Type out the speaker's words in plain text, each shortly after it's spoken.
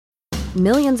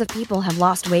Millions of people have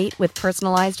lost weight with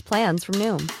personalized plans from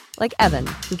Noom. Like Evan,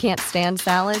 who can't stand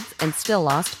salads and still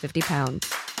lost 50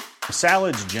 pounds.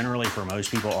 Salads generally for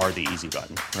most people are the easy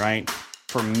button, right?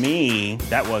 For me,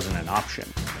 that wasn't an option.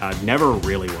 I never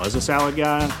really was a salad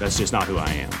guy. That's just not who I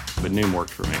am. But Noom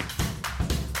worked for me.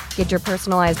 Get your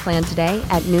personalized plan today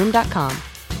at Noom.com.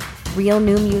 Real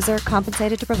Noom user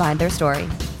compensated to provide their story.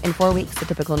 In 4 weeks, the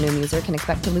typical Noom user can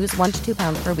expect to lose 1 to 2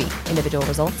 pounds per week. Individual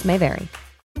results may vary.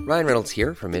 Ryan Reynolds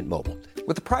here from Mint Mobile.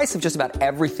 With the price of just about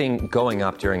everything going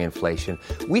up during inflation,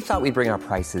 we thought we'd bring our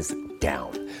prices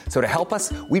down. So to help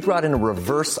us, we brought in a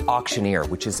reverse auctioneer,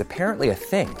 which is apparently a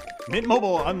thing. Mint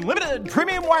Mobile Unlimited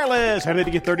Premium Wireless. How to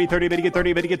get 30, 30, bit to get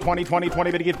 30, bit to get 20, 20,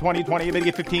 20, bit to get 20, 20, bit to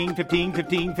get 15, 15,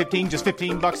 15, 15, just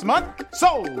 $15 a month?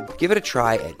 Sold! Give it a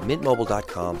try at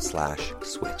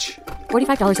mintmobile.com/switch.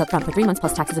 $45 up front for 3 months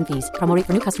plus taxes and fees. Promo rate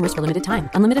for new customers for limited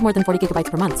time. Unlimited more than 40 gigabytes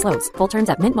per month. Slows full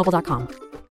terms at mintmobile.com.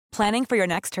 Planning for your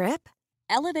next trip?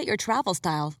 Elevate your travel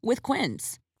style with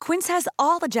Quince. Quince has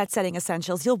all the jet-setting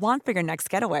essentials you'll want for your next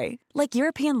getaway, like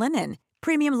European linen,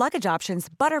 premium luggage options,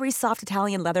 buttery soft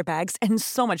Italian leather bags, and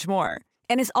so much more.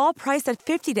 And is all priced at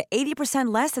 50 to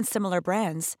 80% less than similar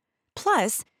brands.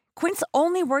 Plus, Quince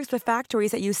only works with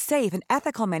factories that use safe and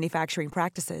ethical manufacturing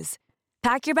practices.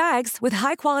 Pack your bags with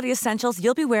high-quality essentials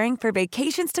you'll be wearing for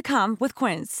vacations to come with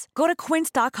Quince. Go to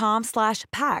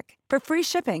quince.com/pack for free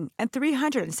shipping and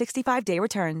 365-day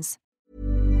returns.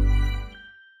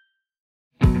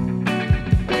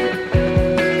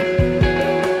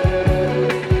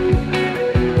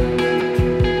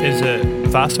 Is it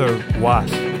Was or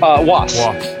Was? Was.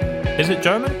 Was. Is it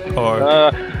German or?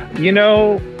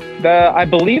 I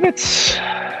believe it's.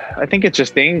 I think it's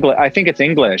just English. I think it's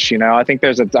English. I think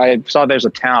there's a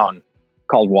town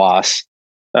called Was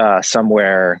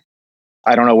somewhere.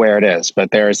 I don't know where it is,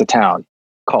 but there is a town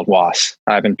called Was.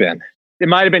 I haven't been. It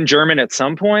might have been German at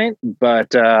some point,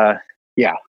 but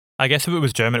yeah. I guess if it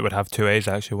was German, it would have 2 A's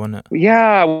actually, wouldn't it?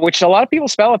 Yeah, which a lot of people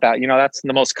spell it that. That's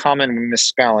the most common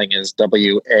misspelling is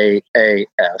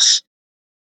WAAS.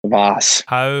 Was.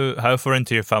 How far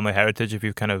into your family heritage have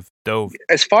you kind of dove?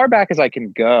 As far back as I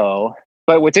can go.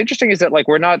 But what's interesting is that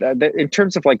we're not in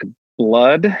terms of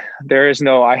blood.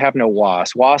 I have no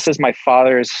Was. Was is my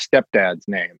father's stepdad's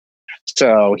name.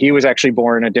 So he was actually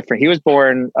born he was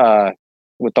born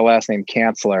with the last name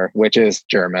Kanzler, which is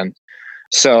German.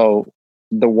 So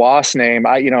the Was name,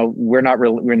 we're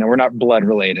not blood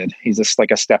related. He's just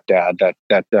like a stepdad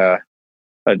that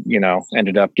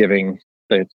ended up giving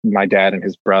my dad and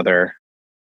his brother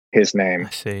his name. I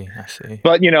see.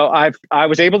 But I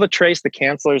was able to trace the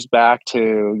Kanzlers back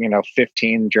to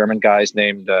 15 German guys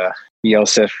named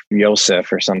Josef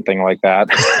or something like that.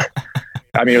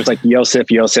 I mean, it was like Josef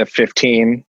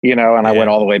 15, and I went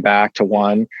all the way back to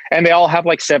one, and they all have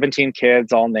 17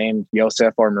 kids, all named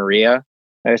Josef or Maria.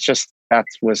 And it's just that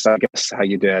was, I guess, how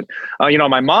you did. On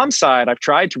my mom's side, I've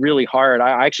tried really hard.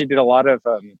 I actually did a lot of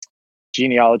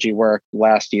genealogy work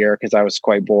last year because I was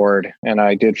quite bored, and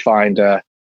I did find.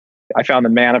 I found the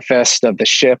manifest of the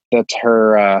ship that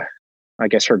her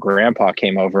grandpa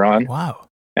came over on. Wow.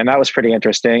 And that was pretty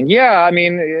interesting. Yeah. I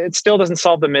mean, it still doesn't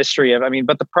solve the mystery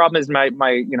but the problem is my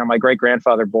great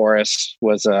grandfather, Boris,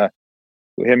 was, him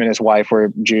and his wife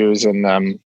were Jews and,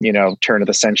 turn of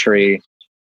the century.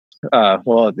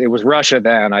 Well, it was Russia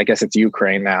then. I guess it's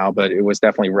Ukraine now, but it was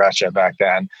definitely Russia back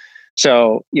then.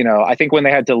 So, I think when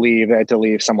they had to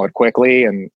leave somewhat quickly,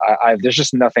 and there's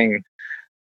just nothing.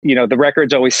 The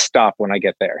records always stop when I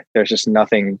get there. There's just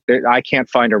nothing. I can't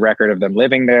find a record of them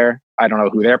living there. I don't know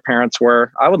who their parents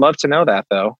were. I would love to know that,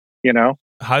 though.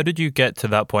 How did you get to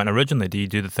that point originally? Do you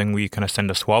do the thing where you kind of send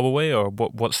a swab away, or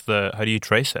how do you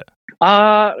trace it?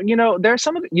 There's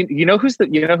some of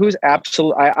who's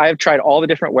absolute. I've tried all the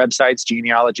different websites,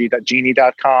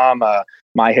 genealogy.genie.com,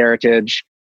 MyHeritage,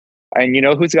 and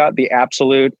who's got the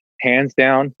absolute hands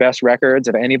down best records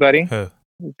of anybody? Who?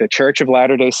 The Church of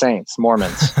Latter-day Saints,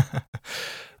 Mormons.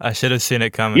 I should have seen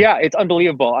it coming. Yeah, it's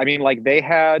unbelievable. I mean, they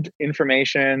had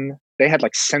information, they had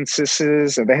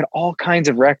censuses, and they had all kinds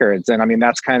of records. And I mean,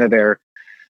 that's kind of their,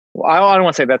 I don't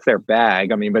want to say that's their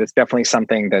bag. I mean, but it's definitely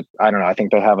something that, I don't know, I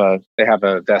think they have a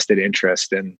vested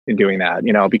interest in doing that,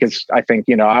 because I think,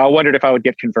 I wondered if I would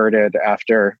get converted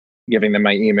after giving them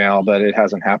my email, but it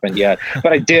hasn't happened yet.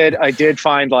 But I did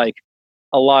find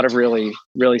a lot of really,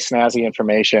 really snazzy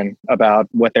information about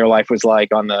what their life was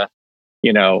like on the,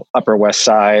 Upper West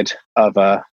Side of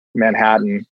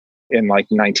Manhattan in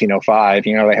 1905.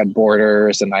 They had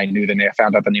borders, and I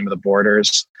found out the name of the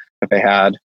borders that they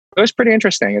had. It was pretty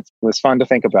interesting. It was fun to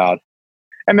think about.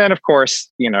 And then, of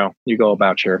course, you go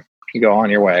on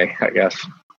your way, I guess.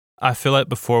 I feel like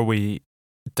before we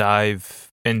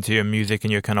dive into your music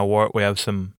and your kind of work, we have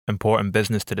some important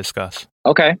business to discuss.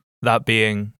 Okay. That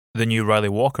being the new Riley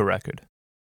Walker record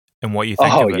and what you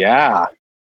think of it. Oh, yeah.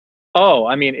 Oh,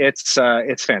 I mean, it's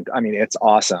fantastic. I mean, it's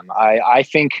awesome. I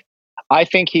think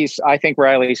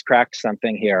Riley's cracked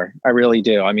something here. I really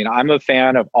do. I mean, I'm a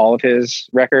fan of all of his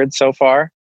records so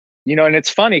far. You know, and it's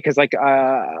funny because like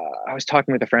I was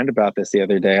talking with a friend about this the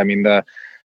other day. I mean, the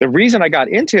reason I got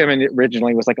into him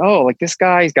originally was like, oh, like this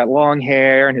guy, he's got long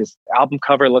hair and his album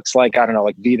cover looks like, I don't know,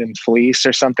 like Veedon Fleece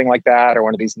or something like that, or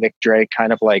one of these Nick Drake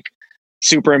kind of like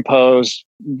superimposed,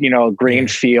 you know, green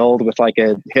field with like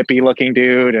a hippie looking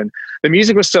dude. And the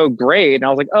music was so great. And I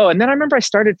was like, oh, and then I remember I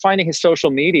started finding his social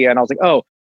media and I was like, oh,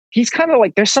 he's kind of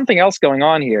like, there's something else going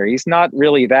on here. He's not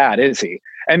really that, is he?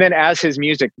 And then as his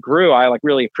music grew, I like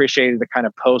really appreciated the kind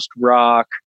of post-rock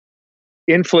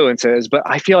influences. But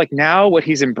I feel like now what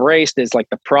he's embraced is like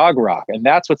the prog rock. And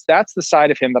that's the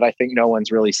side of him that I think no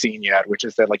one's really seen yet, which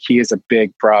is that like he is a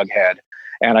big prog head.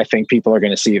 And I think people are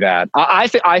going to see that. I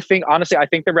think honestly, I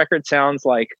think the record sounds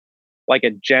like a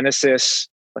Genesis,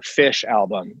 a Phish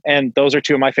album. And those are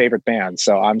two of my favorite bands.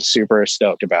 So I'm super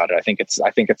stoked about it. I think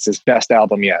it's his best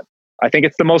album yet. I think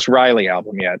it's the most Riley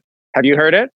album yet. Have you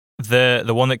heard it?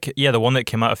 The one that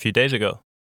came out a few days ago.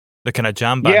 The kind of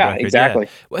jam band record. Exactly.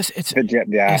 Yeah, well,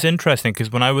 it's interesting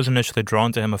because when I was initially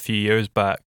drawn to him a few years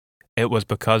back, it was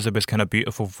because of his kind of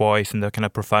beautiful voice and the kind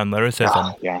of profound lyricism.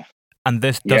 Oh, yeah. And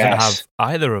this doesn't have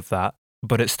either of that,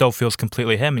 but it still feels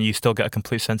completely him, and you still get a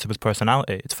complete sense of his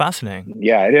personality. It's fascinating.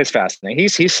 Yeah, it is fascinating.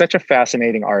 He's such a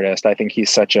fascinating artist. I think he's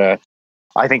such a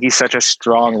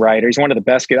strong writer. He's one of the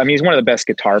best. I mean, he's one of the best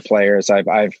guitar players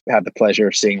I've had the pleasure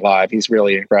of seeing live. He's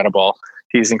really incredible.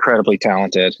 He's incredibly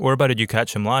talented. Where about did you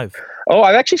catch him live? Oh,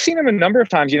 I've actually seen him a number of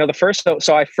times. You know,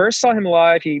 so I first saw him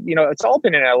live. It's all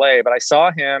been in LA, but I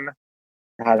saw him.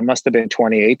 It must have been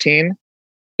 2018.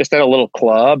 Just at a little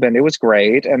club, and it was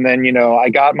great. And then, you know, I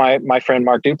got my friend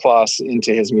Mark Duplass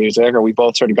into his music, or we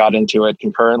both sort of got into it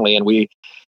concurrently. And we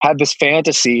had this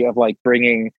fantasy of like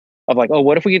oh,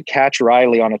 what if we could catch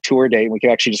Riley on a tour date and we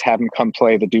could actually just have him come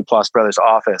play the Duplass Brothers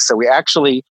office. So we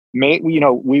actually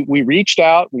we reached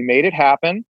out, we made it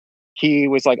happen. He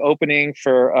was like opening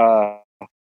for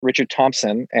Richard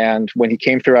Thompson. And when he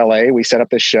came through LA, we set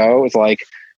up this show. It was like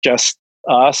just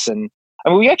us, and I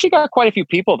mean, we actually got quite a few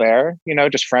people there, you know,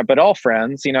 just but all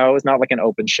friends, you know. It was not like an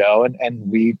open show,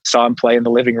 and we saw him play in the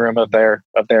living room of their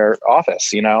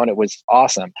office, you know, and it was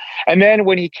awesome. And then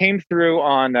when he came through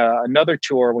on another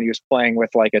tour, when he was playing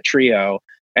with like a trio,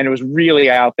 and it was really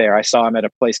out there, I saw him at a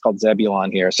place called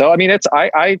Zebulon here. So I mean,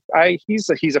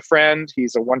 he's a friend.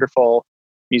 He's a wonderful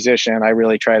musician. I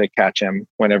really try to catch him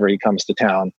whenever he comes to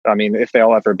town. I mean, if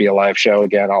there'll ever be a live show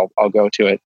again, I'll go to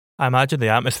it. I imagine the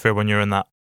atmosphere when you're in that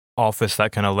office,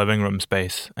 that kind of living room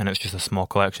space, and it's just a small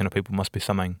collection of people, must be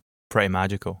something pretty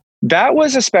magical. That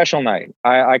was a special night.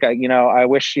 I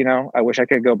wish I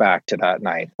could go back to that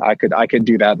night. I could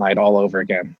do that night all over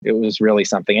again. It was really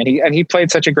something. And he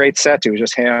played such a great set too. It was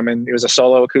just him, and it was a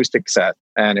solo acoustic set,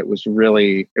 and it was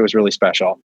really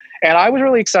special. And I was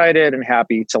really excited and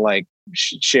happy to like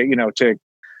to,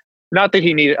 not that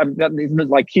he needed,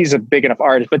 like he's a big enough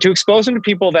artist, but to expose him to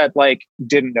people that like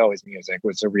didn't know his music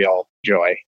was a real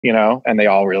joy, you know, and they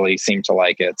all really seemed to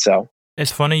like it. So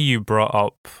it's funny you brought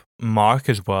up Mark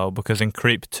as well, because in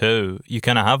Creep 2, you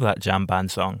kind of have that jam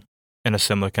band song in a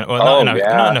similar kind of,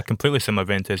 not in a completely similar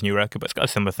vein to his new record, but it's got a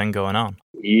similar thing going on.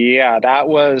 Yeah, that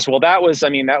was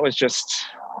just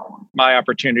my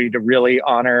opportunity to really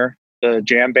honor the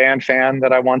jam band fan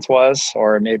that I once was,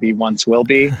 or maybe once will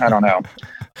be. I don't know.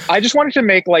 I just wanted to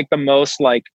make like the most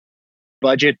like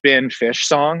budget bin Phish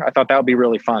song. I thought that would be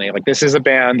really funny. Like, this is a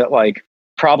band that like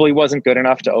probably wasn't good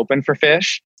enough to open for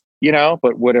Phish, you know,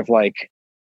 but would have like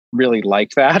really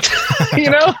liked that, you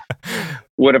know,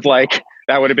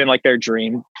 that would have been like their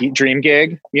dream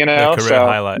gig, you know? Career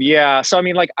highlight. Yeah. So, I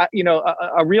mean, like,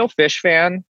 a real Phish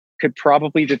fan could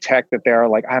probably detect that there are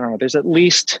like, I don't know,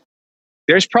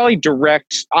 there's probably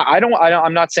direct,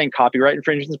 I'm not saying copyright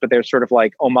infringements, but there's sort of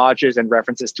like homages and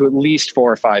references to at least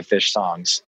 4 or 5 Phish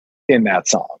songs in that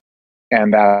song.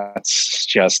 And that's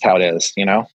just how it is, you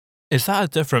know? Is that a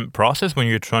different process when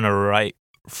you're trying to write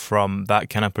from that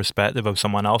kind of perspective of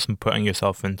someone else and putting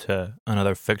yourself into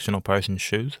another fictional person's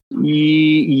shoes?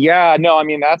 Yeah, no, I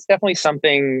mean, that's definitely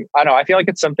something, I don't know, I feel like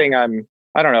it's something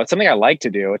it's something I like to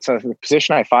do. It's a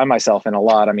position I find myself in a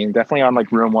lot. I mean, definitely on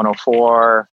like Room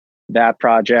 104, that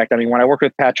project. I mean, when I worked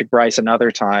with Patrick Bryce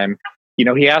another time, you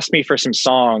know, he asked me for some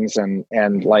songs and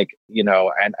like, you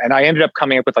know, and I ended up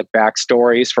coming up with like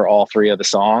backstories for all 3 of the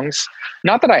songs.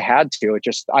 Not that I had to, it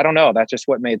just, I don't know. That's just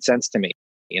what made sense to me.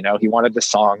 You know, he wanted the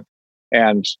song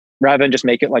And rather than just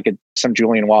make it like some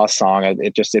Julian Wass song,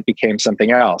 it became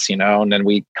something else, you know. And then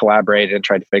we collaborated and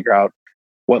tried to figure out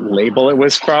what label it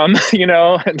was from, you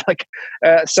know. And like,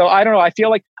 so I don't know. I feel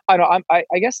like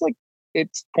I guess like it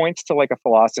points to like a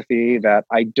philosophy that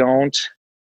I don't.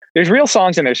 There's real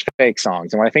songs and there's fake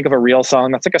songs. And when I think of a real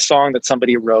song, that's like a song that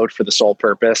somebody wrote for the sole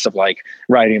purpose of like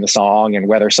writing the song, and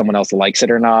whether someone else likes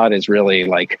it or not is really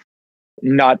like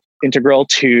not integral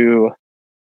to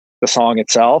the song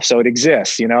itself. So it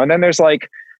exists, you know. And then there's like,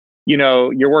 you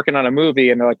know, you're working on a movie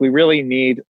and they're like, we really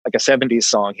need like a 70s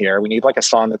song here. We need like a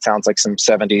song that sounds like some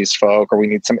 70s folk, or we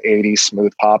need some 80s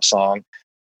smooth pop song.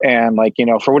 And like, you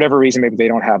know, for whatever reason, maybe they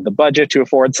don't have the budget to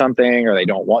afford something, or they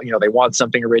don't want, you know, they want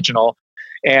something original.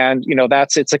 And, you know,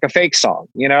 it's like a fake song,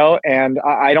 you know. And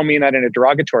I don't mean that in a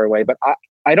derogatory way, but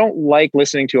I don't like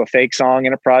listening to a fake song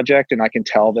in a project and I can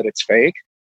tell that it's fake.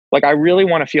 Like, I really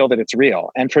want to feel that it's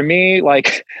real. And for me,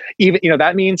 like, even, you know,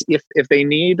 that means if they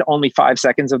need only 5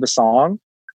 seconds of the song,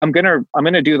 I'm going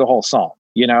to do the whole song,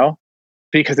 you know,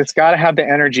 because it's got to have the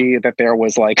energy that there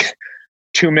was like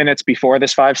 2 minutes before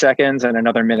this 5 seconds and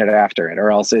another minute after it,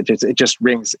 or else it just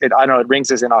rings. I don't know. It rings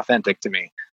as inauthentic to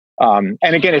me. And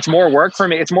again, it's more work for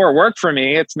me. It's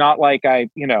not like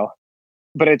you know,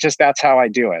 but that's how I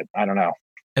do it. I don't know.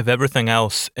 If everything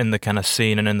else in the kind of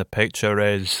scene and in the picture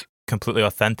is completely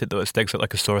authentic, though, it sticks out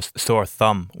like a sore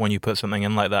thumb when you put something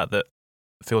in like that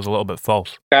feels a little bit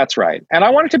false. That's right. And I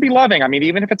want it to be loving. I mean,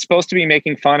 even if it's supposed to be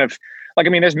making fun of, like, I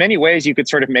mean, there's many ways you could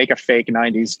sort of make a fake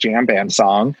 90s jam band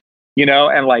song, you know,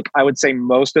 and like, I would say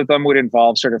most of them would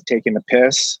involve sort of taking the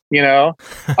piss, you know.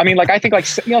 I mean, like, I think like,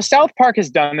 you know, South Park has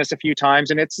done this a few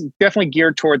times, and it's definitely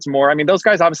geared towards more. I mean, those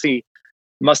guys obviously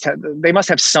must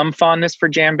have some fondness for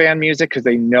jam band music because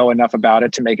they know enough about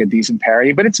it to make a decent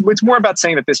parody. But it's more about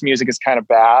saying that this music is kind of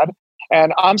bad.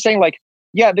 And I'm saying like,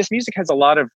 yeah, this music has a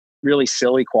lot of really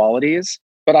silly qualities,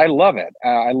 but I love it.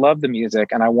 I love the music,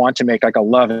 and I want to make like a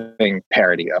loving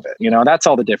parody of it. You know, that's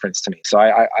all the difference to me. So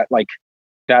I like,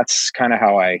 that's kind of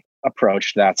how I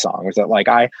approached that song. Was that like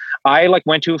I like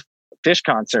went to a Phish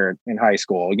concert in high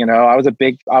school. You know, I was a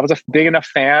big enough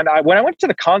fan. When I went to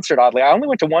the concert, oddly, I only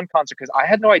went to one concert because I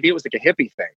had no idea it was like a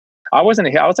hippie thing. I was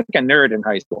like a nerd in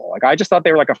high school. Like, I just thought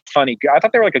they were like I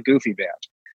thought they were like a goofy band.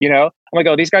 You know, I'm like,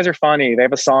 oh, these guys are funny. They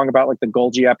have a song about like the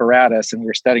Golgi apparatus, and we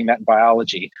were studying that in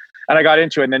biology. And I got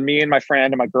into it. And then me and my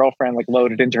friend and my girlfriend like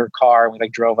loaded into her car, and we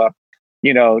like drove up,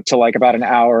 you know, to like about an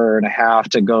hour and a half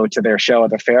to go to their show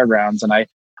at the fairgrounds. And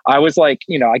I was like,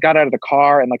 you know, I got out of the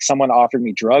car and like someone offered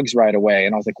me drugs right away.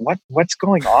 And I was like, what's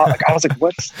going on? Like, I was like,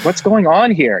 what's going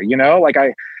on here? You know, like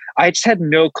I just had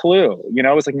no clue, you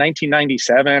know. It was like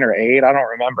 1997 or 8. I don't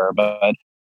remember, but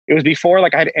it was before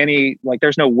like I had any, like,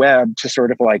 there's no web to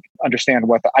sort of like understand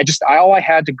all I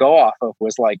had to go off of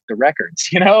was like the records,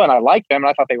 you know, and I liked them and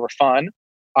I thought they were fun.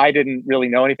 I didn't really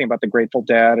know anything about the Grateful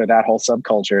Dead or that whole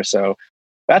subculture. So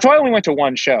that's why I only went to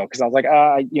one show, because I was like,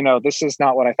 you know, this is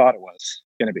not what I thought it was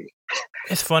going to be.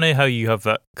 It's funny how you have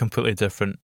that completely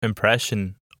different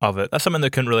impression of it. That's something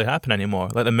that couldn't really happen anymore.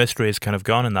 Like, the mystery is kind of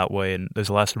gone in that way, and there's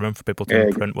less room for people to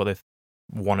imprint what they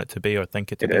want it to be or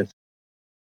think it to be. Is.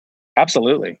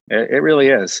 Absolutely. It really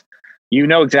is. You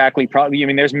know exactly, probably, I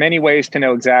mean, there's many ways to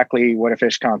know exactly what a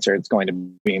Phish concert is going to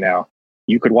be now.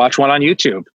 You could watch one on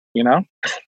YouTube, you know,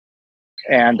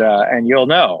 and you'll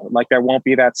know, like, there won't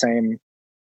be that same.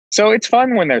 So it's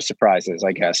fun when there's surprises,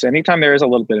 I guess. Anytime there is a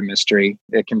little bit of mystery,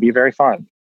 it can be very fun.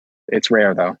 It's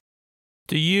rare, though.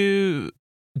 Do you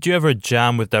ever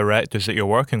jam with directors that you're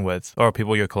working with or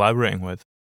people you're collaborating with?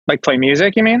 Like, play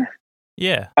music, you mean?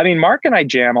 Yeah. I mean, Mark and I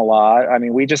jam a lot. I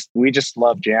mean, we just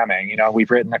love jamming. You know,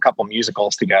 we've written a couple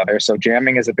musicals together, so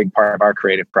jamming is a big part of our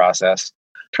creative process.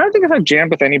 I'm trying to think if I've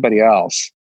jammed with anybody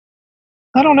else.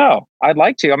 I don't know. I'd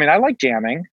like to. I mean, I like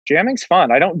jamming. Jamming's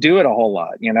fun. I don't do it a whole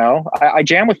lot, you know. I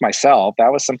jam with myself.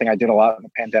 That was something I did a lot in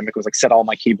the pandemic, was like set all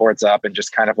my keyboards up and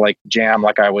just kind of like jam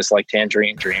like I was like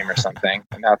Tangerine Dream or something.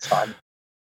 And that's fun.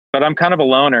 But I'm kind of a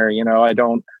loner, you know.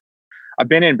 I've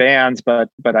been in bands, but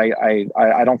I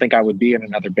don't think I would be in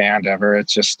another band ever.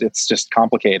 It's just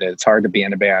complicated. It's hard to be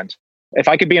in a band. If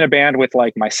I could be in a band with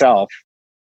like myself,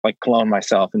 like clone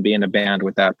myself and be in a band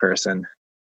with that person,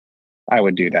 I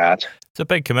would do that. It's a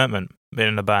big commitment, being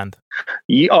in a band.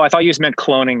 Oh, I thought you just meant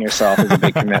cloning yourself is a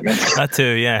big commitment. That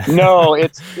too, yeah. No,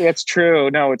 it's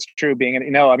true. No, it's true. Being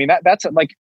in, I mean, that's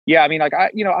like, yeah, I mean, like,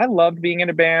 I loved being in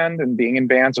a band, and being in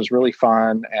bands was really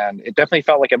fun. And it definitely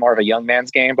felt like more of a young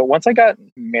man's game. But once I got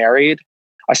married,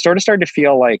 I started to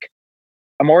feel like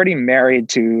I'm already married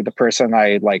to the person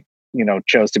I like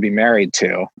chose to be married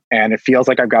to. And it feels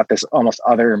like I've got this almost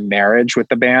other marriage with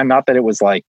the band. Not that it was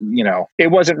like,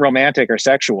 it wasn't romantic or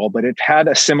sexual, but it had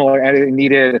a similar, and it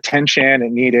needed attention.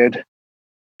 It needed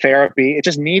therapy. It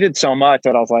just needed so much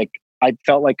that I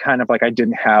felt like kind of like I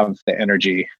didn't have the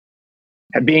energy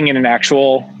being in an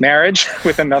actual marriage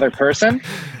with another person.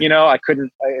 I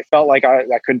felt like I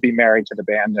couldn't be married to the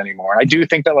band anymore. I do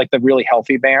think that like the really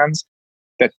healthy bands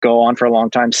that go on for a long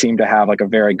time seem to have like a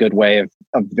very good way of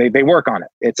they work on it.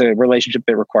 It's a relationship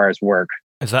that requires work.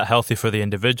 Is that healthy for the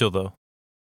individual though?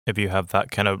 If you have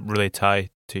that kind of really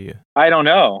tie to you? I don't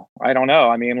know.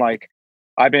 I mean, like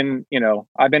I've been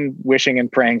wishing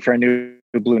and praying for a new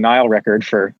Blue Nile record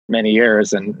for many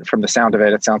years. And from the sound of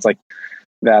it, it sounds like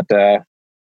that,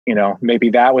 maybe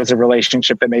that was a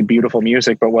relationship that made beautiful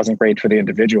music, but wasn't great for the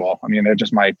individual. I mean, they're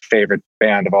just my favorite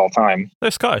band of all time.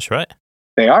 They're Scottish, right?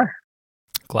 They are.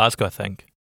 Glasgow, I think,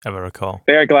 if I recall.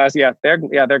 They're Glasgow.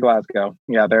 Yeah, they're Glasgow.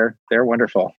 Yeah, they're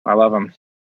wonderful. I love them.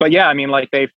 But yeah, I mean,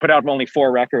 like they've put out only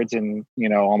 4 records in,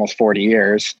 almost 40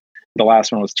 years. The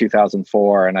last one was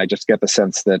 2004. And I just get the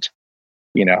sense that,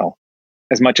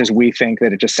 as much as we think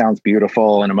that it just sounds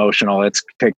beautiful and emotional, it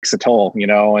takes a toll,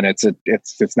 and it's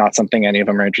not something any of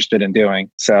them are interested in doing.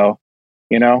 So,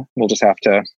 we'll just have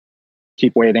to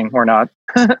keep waiting or not.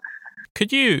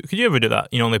 Could you ever do that?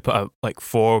 Only put out like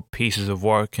 4 pieces of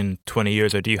work in 20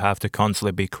 years, or do you have to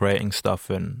constantly be creating stuff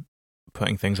and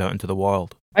putting things out into the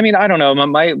world? I mean, I don't know.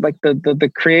 My my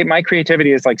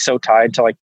creativity is like so tied to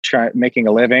like making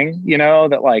a living,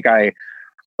 that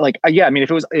yeah. I mean,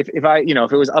 if it was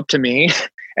up to me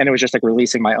and it was just like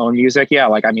releasing my own music, yeah.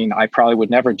 Like, I mean, I probably would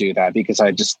never do that because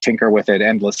I just tinker with it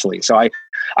endlessly. So I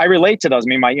relate to those. I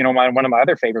mean, one of my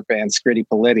other favorite bands, Scritti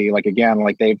Politti, like again,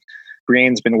 like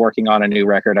Green's been working on a new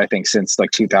record, I think, since like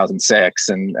 2006.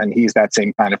 And he's that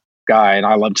same kind of guy. And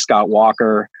I loved Scott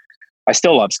Walker. I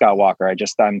still love Scott Walker.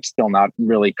 I'm still not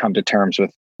really come to terms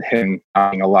with him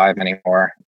being alive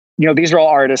anymore. These are all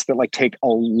artists that like take a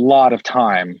lot of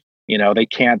time. These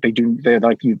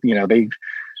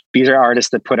are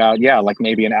artists that put out, like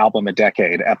maybe an album a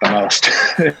decade at the most,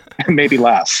 maybe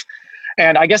less.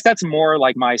 And I guess that's more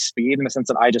like my speed in the sense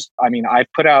that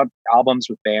I've put out albums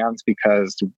with bands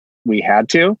because we had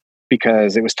to,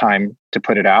 because it was time to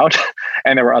put it out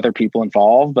and there were other people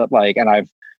involved, and I've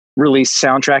released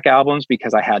soundtrack albums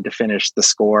because I had to finish the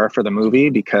score for the movie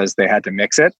because they had to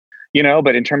mix it,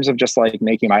 but in terms of just like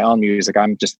making my own music,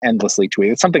 I'm just endlessly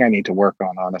tweeting. It's something I need to work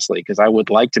on, honestly, because I would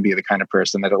like to be the kind of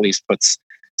person that at least puts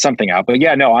something out. But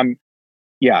yeah, no, I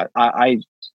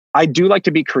do like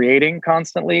to be creating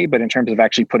constantly, but in terms of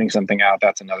actually putting something out,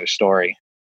 that's another story.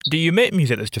 Do you make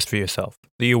music that's just for yourself,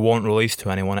 that you won't release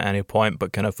to anyone at any point,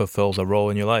 but kind of fulfills a role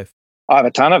in your life? I have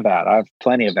a ton of that. I have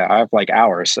plenty of that. I have like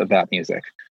hours of that music.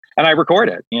 And I record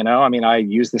it, I mean, I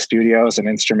use the studio as an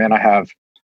instrument. I have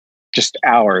just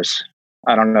hours.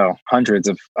 I don't know, hundreds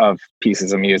of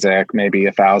pieces of music, maybe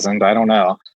 1,000. I don't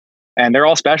know. And they're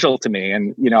all special to me.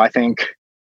 And, I think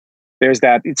there's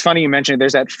that, it's funny you mentioned,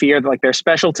 there's that fear that like they're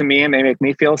special to me and they make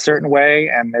me feel a certain way.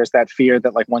 And there's that fear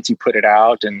that like once you put it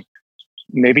out and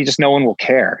maybe just no one will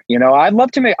care. I'd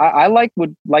love to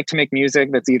would like to make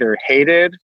music that's either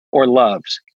hated or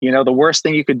loved. The worst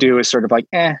thing you could do is sort of like,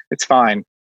 it's fine.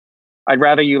 I'd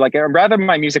rather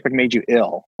my music like made you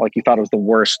ill, like you thought it was the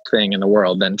worst thing in the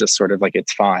world, than just sort of like,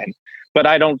 it's fine. But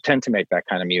I don't tend to make that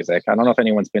kind of music. I don't know if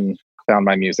anyone's found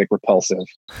my music repulsive.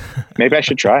 Maybe I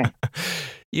should try.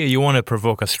 Yeah, you want to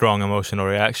provoke a strong emotional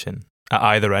reaction at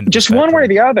either end. Just one way or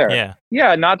the other. Yeah.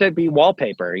 Yeah, not to be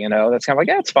wallpaper, that's kind of like,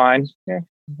 it's fine. Yeah,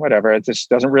 whatever. It just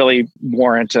doesn't really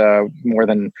warrant more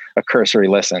than a cursory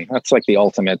listen. That's like the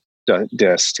ultimate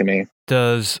diss to me.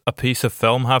 Does a piece of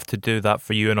film have to do that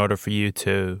for you in order for you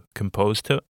to compose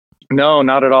to it? No,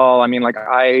 not at all. I mean, like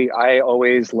I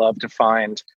always love to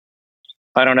find,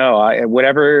 I don't know,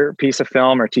 whatever piece of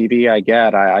film or TV I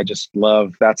get, I just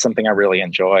love, that's something I really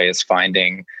enjoy, is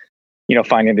finding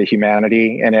the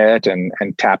humanity in it and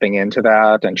tapping into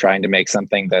that and trying to make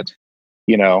something that,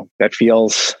 that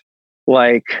feels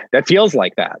like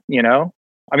that.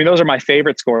 I mean, those are my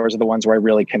favorite scores, are the ones where I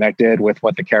really connected with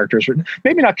what the characters were,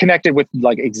 maybe not connected with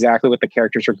like exactly what the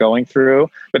characters were going through,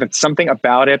 but it's something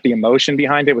about it. The emotion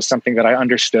behind it was something that I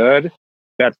understood,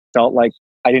 that felt like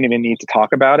I didn't even need to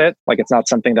talk about it. Like, it's not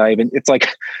something that it's like,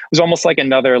 it was almost like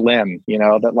another limb,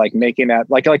 that like making that,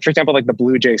 like, for example, like the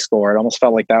Blue Jay score, it almost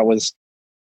felt like that was,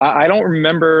 I don't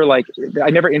remember, like, I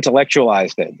never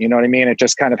intellectualized it. You know what I mean? It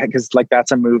just kind of, because like,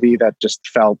 that's a movie that just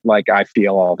felt like I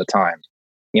feel all the time,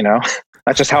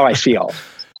 That's just how I feel.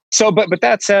 So, but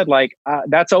that said, like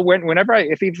that's whenever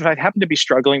if I happen to be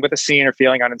struggling with a scene or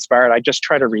feeling uninspired, I just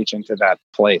try to reach into that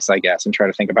place, I guess, and try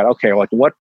to think about, okay, like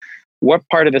what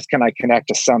part of this can I connect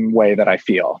to some way that I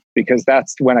feel? Because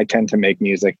that's when I tend to make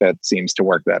music that seems to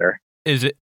work better. Is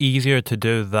it easier to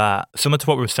do that, similar to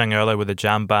what we were saying earlier with the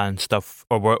jam band stuff,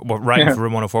 or writing for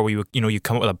Room 104, where you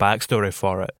come up with a backstory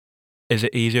for it? Is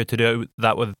it easier to do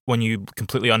that with when you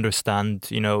completely understand,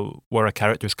 where a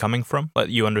character's coming from? Like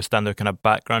you understand their kind of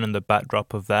background and the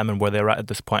backdrop of them and where they're at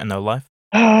this point in their life?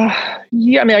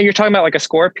 Yeah, I mean, you're talking about like a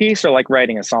score piece or like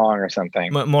writing a song or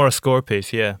something? More a score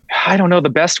piece, yeah. I don't know. The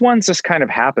best ones just kind of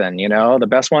happen, The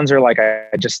best ones are like, I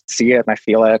just see it and I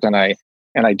feel it and I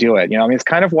do it. I mean, it's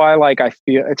kind of why like I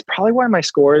feel, it's probably why my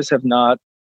scores have not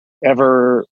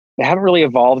ever, they haven't really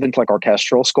evolved into like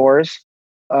orchestral scores.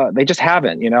 They just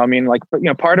haven't, I mean, like,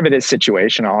 part of it is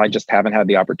situational. I just haven't had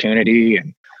the opportunity,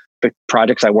 and the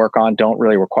projects I work on don't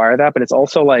really require that. But it's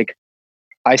also like,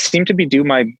 I seem to do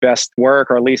my best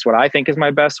work, or at least what I think is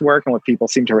my best work, and what people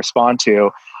seem to respond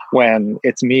to when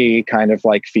it's me kind of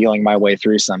like feeling my way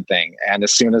through something. And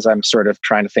as soon as I'm sort of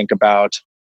trying to think about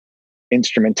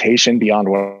instrumentation beyond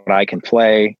what I can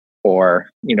play, or,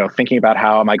 thinking about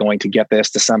how am I going to get this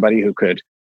to somebody who could,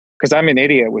 because I'm an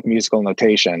idiot with musical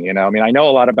notation, I mean, I know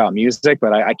a lot about music,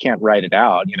 but I can't write it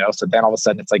out, so then all of a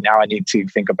sudden it's like, now I need to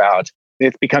think about,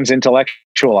 it becomes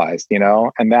intellectualized,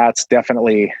 and that's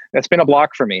been a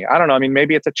block for me. I don't know. I mean,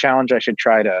 maybe it's a challenge I should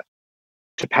try to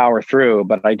power through,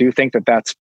 but I do think that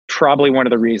that's probably one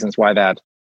of the reasons why that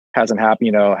hasn't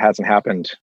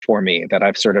happened for me, that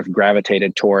I've sort of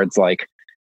gravitated towards like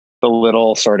the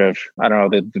little sort of, I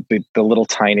don't know, the little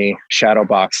tiny shadow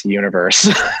box universe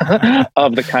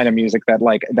of the kind of music that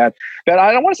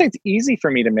I don't want to say it's easy for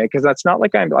me to make, because that's not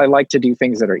like I like to do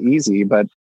things that are easy, but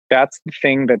that's the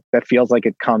thing that feels like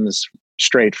it comes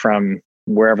straight from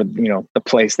wherever, the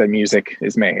place that music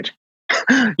is made,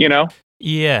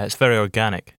 Yeah, it's very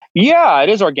organic. Yeah, it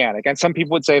is organic. And some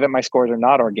people would say that my scores are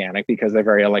not organic because they're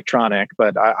very electronic,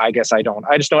 but I guess I don't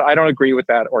agree with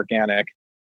that organic,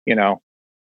 a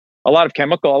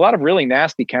lot of really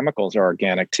nasty chemicals are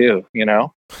organic too,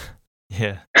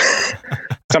 Yeah.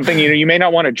 Something, you may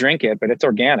not want to drink it, but it's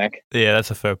organic. Yeah, that's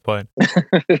a fair point.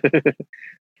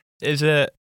 Is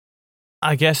it,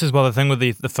 I guess as well, the thing with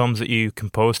the films that you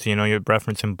compose to, you're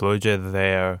referencing Blue Jay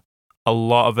there, a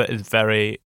lot of it is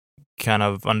very kind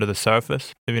of under the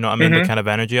surface, if you know what I mean, the kind of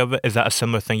energy of it. Is that a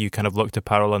similar thing you kind of look to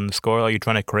parallel in the score? Are you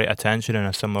trying to create attention in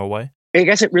a similar way? I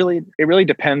guess it really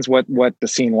depends what the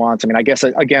scene wants. I mean, I guess,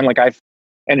 again, like I've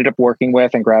ended up working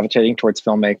with and gravitating towards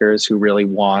filmmakers who really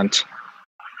want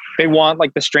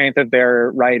like the strength of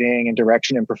their writing and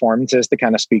direction and performances to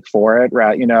kind of speak for it,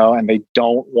 right? And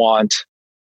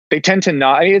they tend to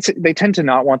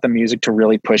not want the music to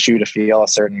really push you to feel a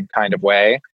certain kind of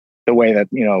way. The way that,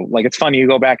 like it's funny, you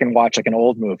go back and watch like an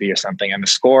old movie or something, and the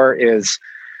score is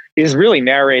really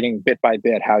narrating bit by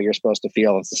bit how you're supposed to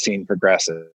feel as the scene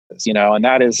progresses, and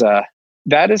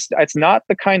it's not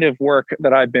the kind of work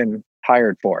that I've been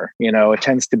hired for. It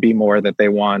tends to be more that they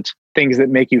want things that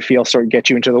make you feel, sort of get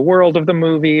you into the world of the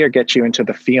movie or get you into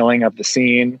the feeling of the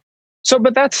scene. So,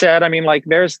 but that said, I mean, like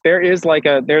there's a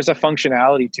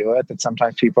functionality to it that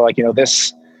sometimes people are like,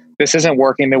 this isn't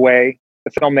working the way the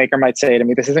filmmaker might say to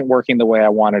me, this isn't working the way I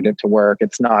wanted it to work.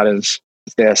 It's not as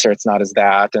this, or it's not as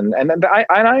that. And then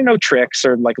I know tricks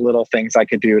or like little things I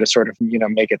could do to sort of,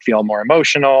 make it feel more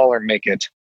emotional or it's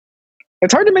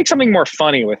hard to make something more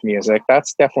funny with music.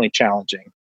 That's definitely challenging.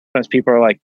 Sometimes people are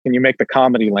like, can you make the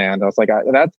comedy land? I was like,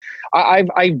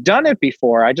 I've done it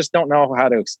before. I just don't know how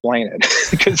to explain it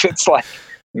because it's like,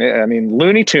 I mean,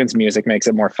 Looney Tunes music makes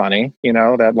it more funny,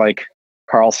 that like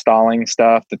Carl Stalling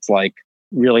stuff that's like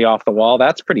really off the wall.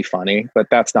 That's pretty funny, but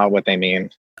that's not what they mean.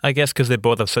 I guess because they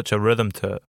both have such a rhythm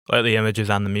to it, like the images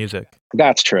and the music.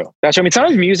 That's true. I mean,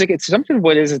 sometimes music, it's sometimes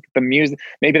what is the music,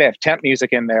 maybe they have temp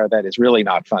music in there that is really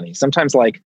not funny. Sometimes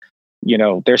like,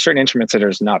 there's certain instruments that are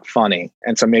just not funny.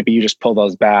 And so maybe you just pull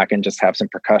those back and just have some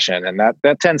percussion. And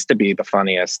that tends to be the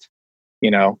funniest,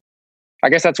 I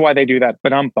guess that's why they do that,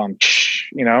 ba-dum-bum,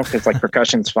 because like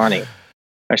percussion's funny.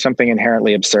 There's something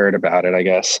inherently absurd about it, I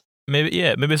guess.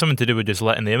 Maybe something to do with just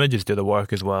letting the images do the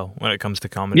work as well when it comes to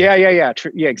comedy. Yeah. Yeah,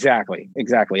 exactly.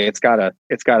 It's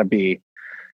gotta be.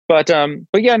 But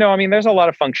yeah, no, I mean, there's a lot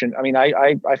of function. I mean,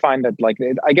 I find that like,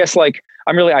 I guess like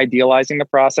I'm really idealizing the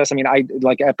process. I mean, I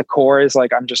like at the core is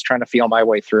like, I'm just trying to feel my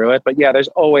way through it. But yeah, there's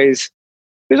always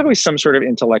some sort of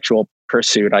intellectual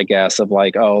pursuit, I guess, of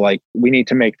like, oh, like we need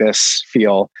to make the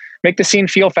scene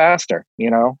feel faster.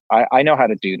 I know how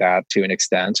to do that to an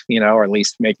extent, or at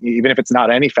least even if it's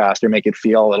not any faster, make it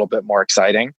feel a little bit more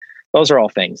exciting. those are all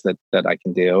things that I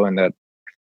can do and that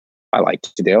I like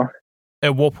to do.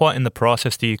 At what point in the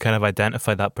process do you kind of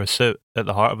identify that pursuit at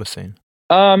the heart of a scene?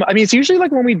 I mean, it's usually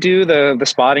like when we do the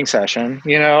spotting session,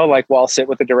 like we'll sit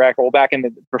with the director. Well, back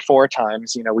in before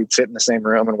times, we'd sit in the same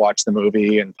room and watch the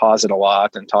movie and pause it a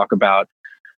lot and talk about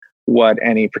what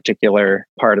any particular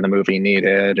part of the movie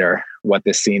needed or what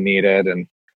this scene needed. And,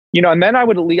 and then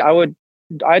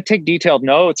I'd take detailed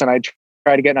notes and I'd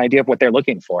try to get an idea of what they're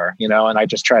looking for, and I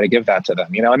just try to give that to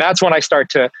them, and that's when I start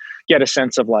to get a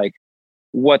sense of like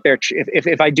what they're,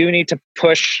 if I do need to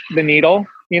push the needle,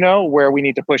 where we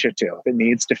need to push it to. If it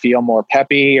needs to feel more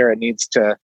peppy or it needs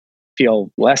to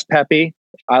feel less peppy,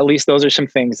 at least those are some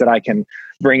things that I can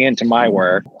bring into my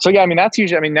work. So yeah, I mean, that's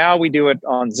usually, now we do it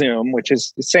on Zoom, which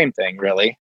is the same thing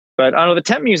really. But I don't know, the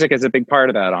temp music is a big part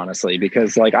of that, honestly,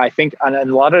 because like, I think, and a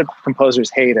lot of composers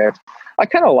hate it. I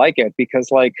kind of like it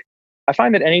because like, I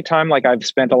find that anytime like I've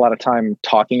spent a lot of time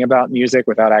talking about music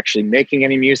without actually making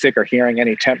any music or hearing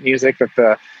any temp music that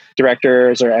the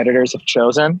directors or editors have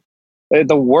chosen,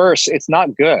 the worse, it's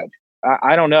not good.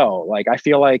 I don't know. Like, I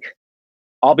feel like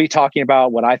I'll be talking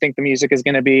about what I think the music is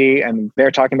going to be, and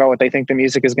they're talking about what they think the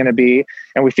music is going to be.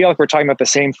 And we feel like we're talking about the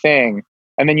same thing.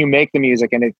 And then you make the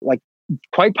music and it like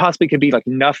quite possibly could be like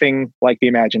nothing like the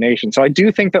imagination. So I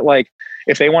do think that like,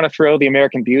 if they want to throw the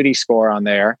American Beauty score on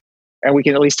there, and we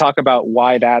can at least talk about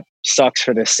why that sucks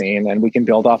for this scene, and we can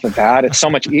build off of that, it's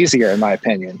so much easier in my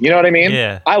opinion. You know what I mean?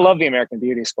 Yeah. I love the American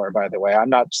Beauty score, by the way. I'm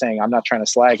not trying to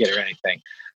slag it or anything.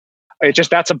 It just,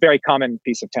 that's a very common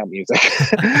piece of temp music.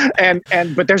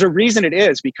 But there's a reason it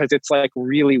is, because it's like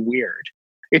really weird.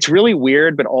 It's really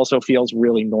weird, but also feels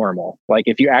really normal. Like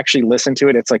if you actually listen to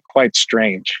it, it's like quite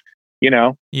strange,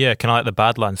 Yeah, kind of like the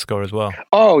Badlands score as well.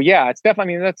 Oh yeah, it's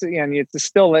definitely, I mean, that's, and it's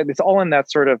still, it's all in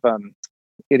that sort of,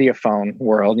 idiophone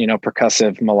world,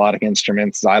 percussive melodic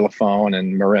instruments, xylophone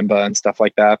and marimba and stuff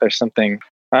like that. There's something,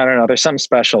 I don't know, there's something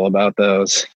special about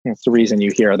those. It's the reason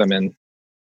you hear them, and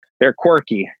they're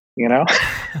quirky,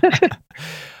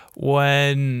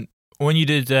 When you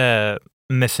did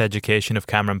Miseducation of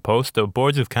Cameron Post, the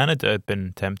Boards of Canada had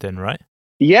been temped in, right?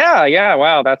 Yeah.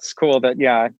 Wow, that's cool that you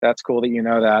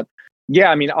know that.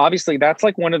 Yeah, I mean, obviously that's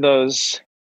like one of those,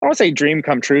 I don't want to say dream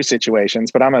come true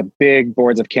situations, but I'm a big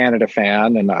Boards of Canada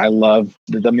fan, and I love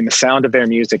the sound of their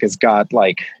music has got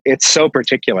like, it's so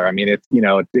particular. I mean, it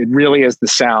really is the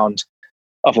sound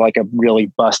of like a really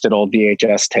busted old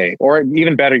VHS tape, or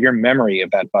even better, your memory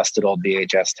of that busted old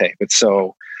VHS tape. It's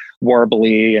so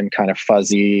warbly and kind of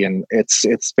fuzzy, and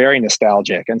it's very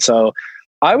nostalgic. And so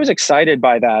I was excited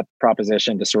by that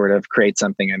proposition to sort of create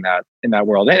something in that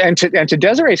world. And to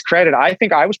Desiree's credit, I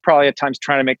think I was probably at times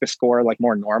trying to make the score like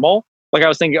more normal. Like I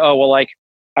was thinking, oh, well, like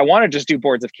I want to just do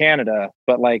Boards of Canada,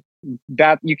 but like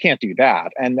that, you can't do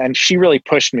that. And she really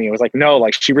pushed me. It was like, no,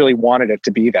 like she really wanted it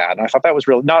to be that. And I thought that was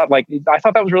I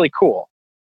thought that was really cool.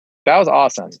 That was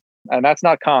awesome. And that's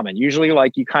not common. Usually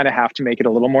like you kind of have to make it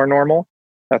a little more normal.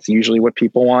 That's usually what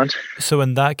people want. So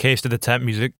in that case, did the temp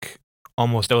music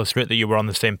almost illustrate that you were on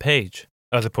the same page,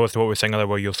 as opposed to what we're saying earlier,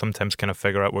 where you'll sometimes kind of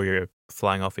figure out where you're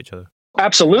flying off each other?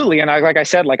 Absolutely. And like I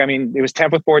said, like, I mean, it was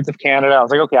temp with Boards of Canada. I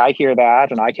was like, okay, I hear that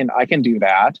and I can do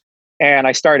that. And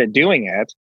I started doing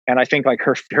it. And I think like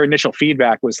her initial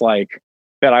feedback was like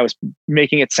that I was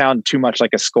making it sound too much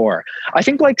like a score. I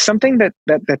think like something that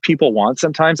people want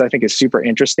sometimes, I think is super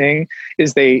interesting,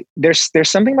 is there's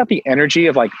something about the energy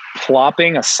of like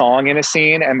plopping a song in a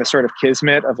scene and the sort of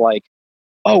kismet of like,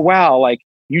 oh, wow, like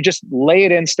you just lay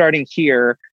it in starting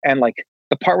here, and like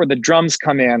the part where the drums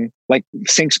come in like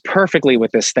syncs perfectly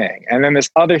with this thing. And then this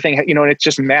other thing, and it's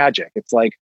just magic. It's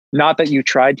like, not that you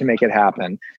tried to make it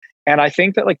happen. And I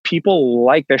think that like people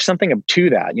there's something to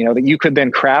that, that you could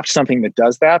then craft something that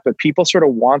does that, but people sort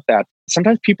of want that.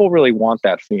 Sometimes people really want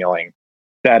that feeling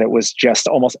that it was just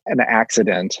almost an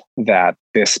accident that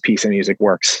this piece of music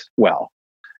works well.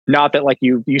 Not that like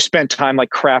you spent time like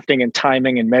crafting and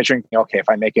timing and measuring, okay, if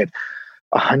I make it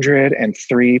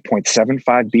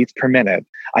 103.75 beats per minute,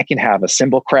 I can have a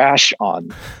cymbal crash on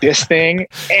this thing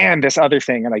and this other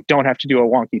thing, and I don't have to do a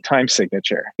wonky time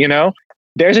signature,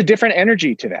 There's a different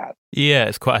energy to that. Yeah,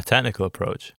 it's quite a technical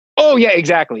approach. Oh, yeah,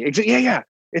 exactly. Yeah.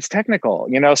 It's technical,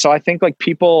 So I think like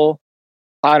people,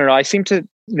 I don't know, I seem to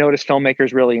notice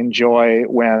filmmakers really enjoy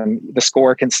when the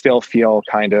score can still feel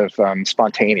kind of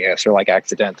spontaneous or like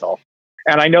accidental.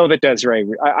 And I know that Desiree,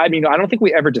 I mean, I don't think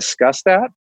we ever discussed that,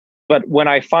 but when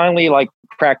I finally like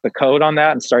cracked the code on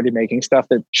that and started making stuff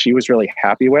that she was really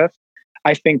happy with,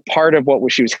 I think part of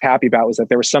what she was happy about was that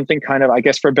there was something kind of, I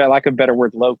guess for lack of a better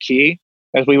word, low key,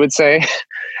 as we would say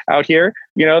out here,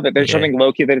 that there's something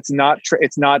low key, that it's not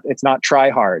try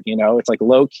hard, it's like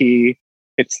low key.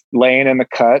 it's laying in the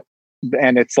cut,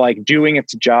 and it's like doing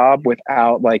its job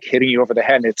without like hitting you over the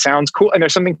head. And it sounds cool. And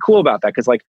there's something cool about that. Because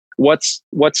like, what's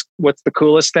the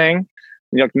coolest thing?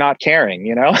 You're like not caring,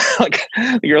 you know, like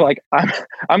you're like,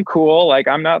 I'm cool. Like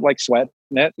I'm not like sweating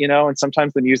it, you know, and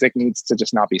sometimes the music needs to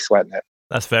just not be sweating it.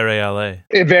 That's very LA.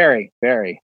 Very,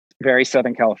 very, very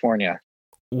Southern California.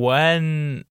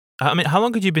 How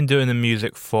long had you been doing the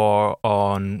music for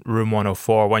on Room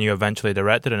 104 when you eventually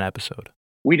directed an episode?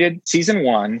 We did season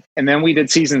 1, and then we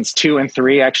did seasons 2 and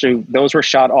 3. Actually, those were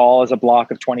shot all as a block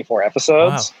of 24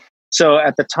 episodes. Wow. So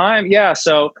at the time,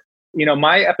 so, you know,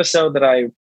 my episode that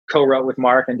I co-wrote with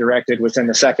Mark and directed was in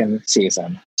the second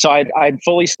season. So I'd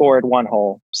fully scored one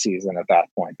whole season at that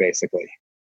point, basically.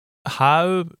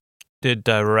 How did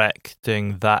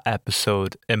directing that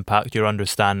episode impact your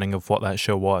understanding of what that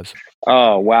show was?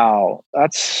 Oh, wow.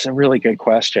 That's a really good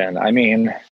question. I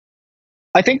mean,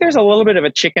 I think there's a little bit of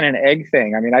a chicken and egg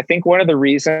thing. I mean, I think one of the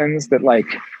reasons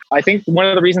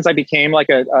I became like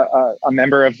a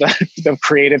member of the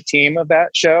creative team of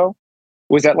that show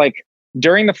was that like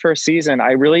during the first season,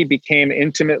 I really became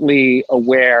intimately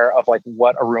aware of like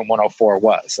what a Room 104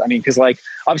 was. I mean, because like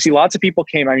obviously lots of people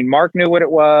came. I mean, Mark knew what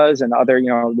it was, and other, you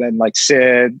know, then like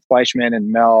Sid Fleischman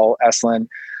and Mel Eslin,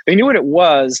 they knew what it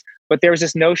was. But there was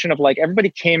this notion of like everybody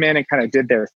came in and kind of did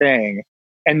their thing.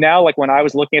 And now, like when I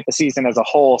was looking at the season as a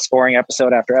whole, scoring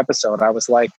episode after episode, I was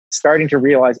like starting to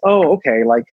realize, oh, okay,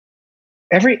 like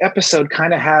every episode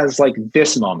kind of has like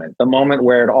this moment, the moment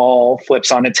where it all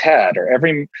flips on its head, or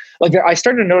I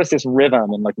started to notice this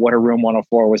rhythm and like what a Room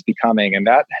 104 was becoming. And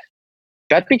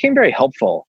that became very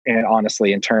helpful, and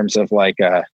honestly, in terms of like,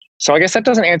 so I guess that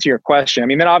doesn't answer your question. I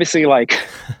mean, then obviously like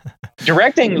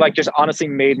directing, like just honestly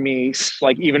made me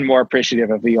like even more appreciative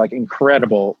of the like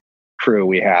incredible crew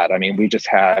we had. I mean, we just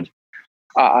had,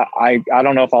 I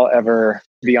don't know if I'll ever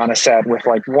be on a set with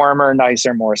like warmer,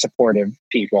 nicer, more supportive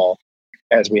people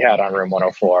as we had on Room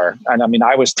 104. And I mean,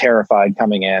 I was terrified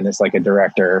coming in as like a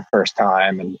director first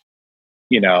time, and,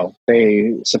 you know,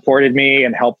 they supported me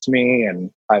and helped me. And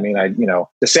I mean,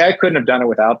 to say I couldn't have done it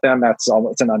without them, it's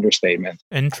an understatement.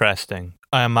 Interesting.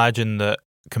 I imagine that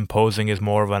composing is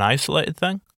more of an isolated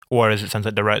thing, whereas it sounds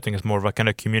like directing is more of a kind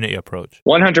of community approach.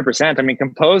 100%. I mean,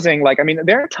 composing, like, I mean,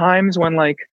 there are times when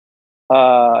like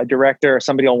a director or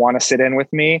somebody will want to sit in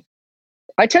with me.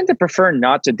 I tend to prefer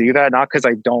not to do that, not because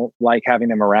I don't like having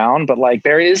them around, but like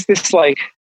there is this like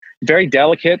very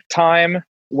delicate time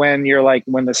when you're like,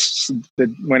 when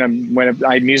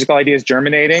a musical idea is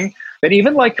germinating, that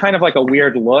even like kind of like a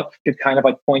weird look could kind of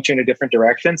like point you in a different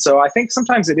direction. So I think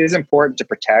sometimes it is important to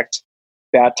protect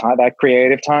that time, that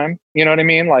creative time. You know what I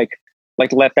mean? Like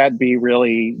let that be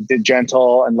really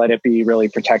gentle, and let it be really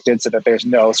protected, so that there's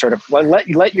no sort of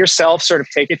let yourself sort of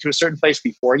take it to a certain place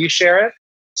before you share it.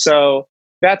 So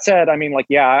that said, I mean, like,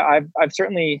 yeah, I've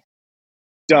certainly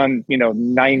done,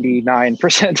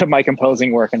 99% of my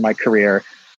composing work in my career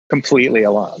completely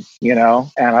alone, and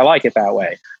I like it that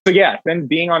way. So yeah, then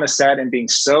being on a set and being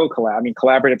so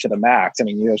collaborative to the max. I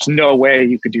mean, there's no way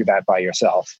you could do that by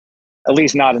yourself, at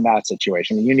least not in that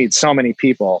situation. You need so many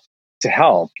people to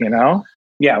help,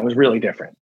 Yeah, it was really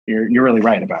different. You're really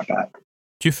right about that.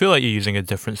 Do you feel like you're using a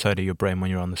different side of your brain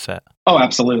when you're on the set? Oh,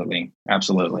 absolutely.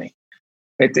 Absolutely.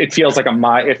 It feels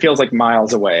like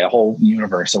miles away, a whole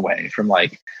universe away from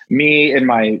like me in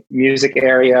my music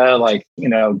area, like,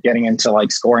 getting into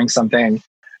like scoring something.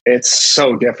 It's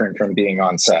so different from being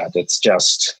on set. It's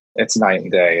night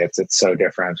and day. It's so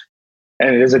different.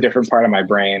 And it is a different part of my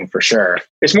brain for sure.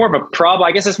 It's more of a problem.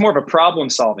 I guess it's more of a problem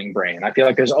solving brain. I feel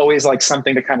like there's always like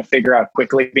something to kind of figure out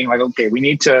quickly, being like, okay, we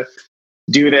need to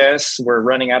do this. We're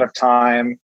running out of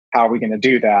time. How are we going to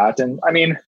do that? And I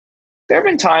mean, there have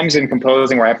been times in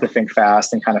composing where I have to think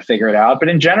fast and kind of figure it out. But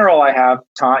in general, I have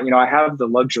time, I have the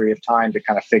luxury of time to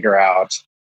kind of figure out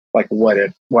like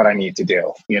what I need to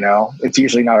do. It's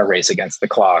usually not a race against the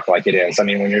clock like it is. I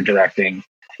mean, when you're directing,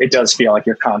 it does feel like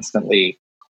you're constantly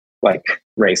like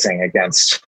racing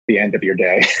against the end of your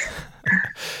day.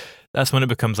 That's when it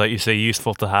becomes, like you say,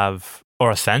 useful to have, or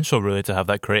essential really, to have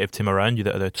that creative team around you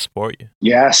that are there to support you.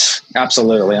 Yes,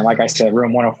 absolutely. And like I said,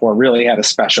 Room 104 really had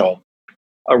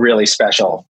a really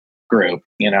special group,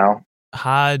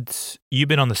 Had you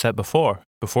been on the set before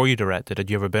you directed?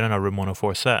 Had you ever been on a Room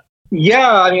 104 set?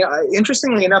 Yeah, I mean,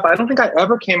 interestingly enough, I don't think I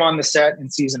ever came on the set in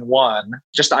season 1.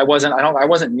 Just I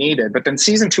wasn't needed. But then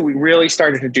season 2, we really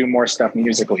started to do more stuff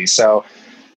musically. So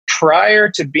prior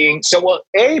to being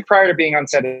on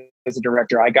set as a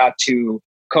director, I got to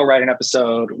co-write an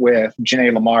episode with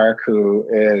Janae Lamarck, who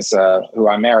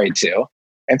I'm married to.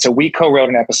 And so we co-wrote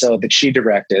an episode that she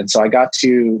directed. So I got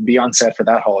to be on set for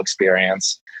that whole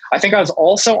experience. I think I was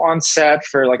also on set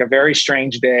for like a very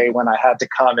strange day when I had to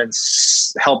come and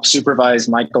help supervise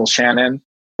Michael Shannon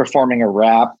performing a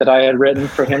rap that I had written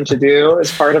for him to do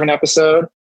as part of an episode.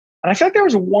 And I feel like there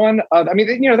was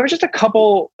there was just a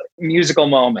couple musical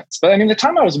moments. But I mean, the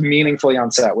time I was meaningfully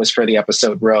on set was for the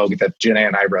episode Rogue that Janae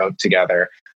and I wrote together.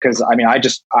 Because I mean, I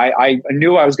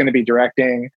knew I was going to be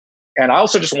directing. And I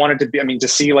also just wanted to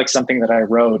see like something that I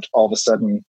wrote all of a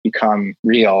sudden become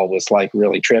real was like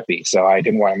really trippy. So I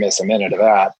didn't want to miss a minute of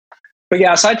that. But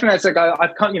yeah, aside from that, it's like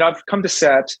I've come to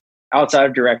set outside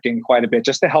of directing quite a bit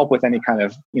just to help with any kind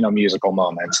of, musical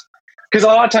moments. Because a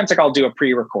lot of times, like I'll do a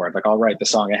pre-record, like I'll write the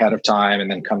song ahead of time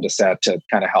and then come to set to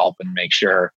kind of help and make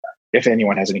sure if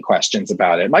anyone has any questions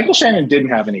about it. Michael Shannon didn't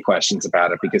have any questions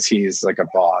about it because he's like a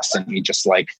boss, and he just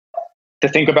like to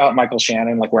think about Michael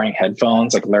Shannon like wearing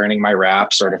headphones, like learning my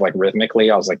rap sort of like rhythmically.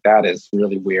 I was like, that is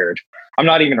really weird. I'm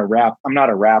not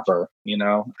a rapper,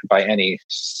 by any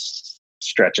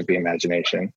stretch of the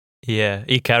imagination. Yeah,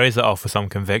 he carries it off with some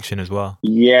conviction as well.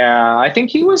 Yeah, I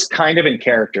think he was kind of in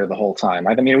character the whole time.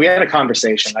 I mean, we had a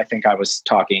conversation. I think I was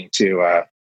talking to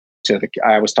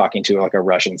like a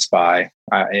Russian spy.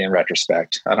 In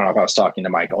retrospect, I don't know if I was talking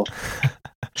to Michael.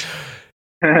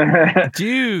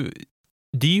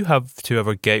 Do you have to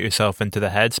ever get yourself into the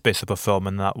headspace of a film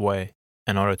in that way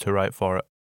in order to write for it,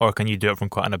 or can you do it from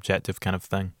quite an objective kind of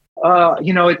thing?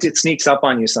 It sneaks up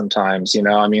on you sometimes.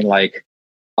 I mean, like.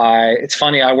 It's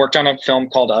funny. I worked on a film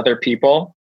called Other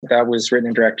People that was written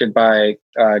and directed by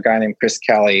a guy named Chris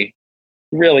Kelly.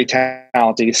 Really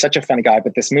talented. He's such a funny guy.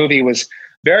 But this movie was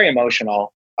very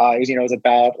emotional. It was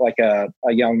about like a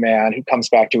young man who comes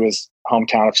back to his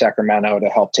hometown of Sacramento to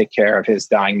help take care of his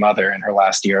dying mother in her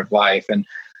last year of life. And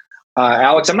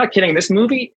Alex, I'm not kidding. This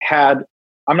movie had,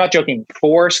 I'm not joking,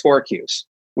 4 score cues,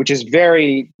 which is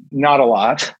very not a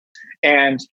lot.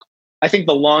 And I think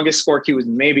the longest score cue was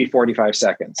maybe 45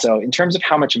 seconds. So in terms of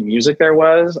how much music there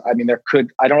was, I mean,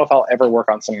 I don't know if I'll ever work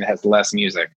on something that has less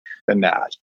music than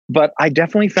that. But I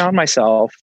definitely found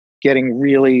myself getting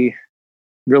really,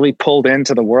 really pulled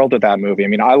into the world of that movie. I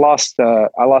mean, I lost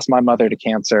my mother to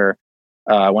cancer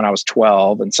when I was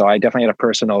 12. And so I definitely had a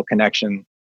personal connection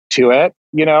to it,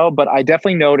 but I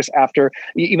definitely noticed after,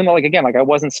 even though I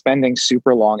wasn't spending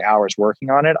super long hours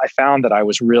working on it, I found that I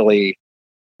was really,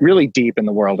 really deep in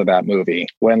the world of that movie.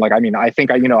 When I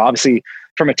think obviously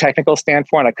from a technical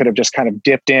standpoint, I could have just kind of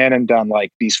dipped in and done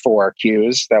like these 4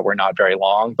 cues that were not very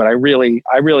long, but I really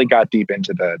got deep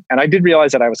into and I did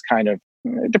realize that I was kind of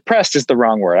depressed is the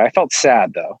wrong word. I felt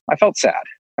sad though. I felt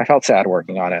sad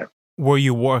working on it. Were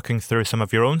you working through some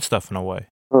of your own stuff in a way?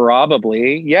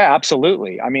 Probably. Yeah,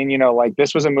 absolutely. I mean,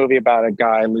 this was a movie about a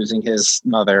guy losing his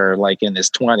mother like in his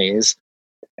 20s.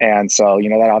 And so,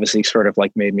 that obviously sort of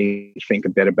like made me think a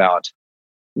bit about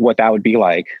what that would be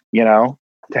like, to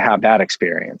have that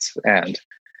experience. And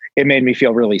it made me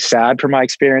feel really sad for my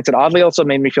experience. It oddly also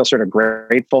made me feel sort of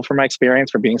grateful for my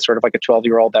experience, for being sort of like a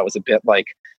 12-year-old that was a bit like,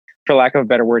 for lack of a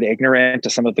better word, ignorant to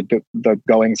some of the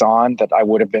goings on that I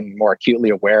would have been more acutely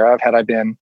aware of had I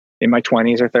been in my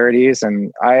 20s or 30s.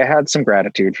 And I had some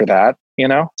gratitude for that,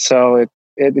 so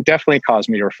it definitely caused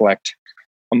me to reflect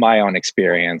on my own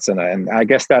experience. And I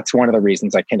guess that's one of the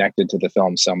reasons I connected to the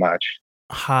film so much.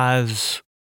 Has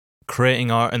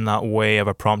creating art in that way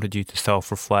ever prompted you to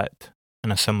self-reflect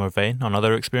in a similar vein on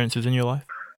other experiences in your life?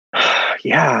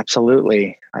 Yeah,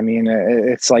 absolutely. I mean,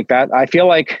 it's like that. I feel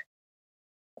like,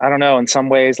 I don't know, in some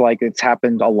ways, like it's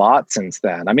happened a lot since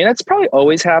then. I mean, it's probably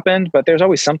always happened, but there's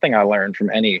always something I learned from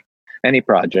any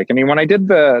project. I mean, when I did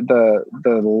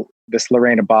this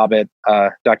Lorena Bobbitt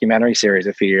documentary series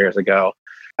a few years ago,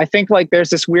 I think like there's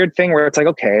this weird thing where it's like,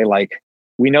 okay, like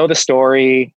we know the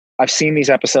story. I've seen these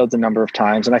episodes a number of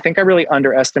times. And I think I really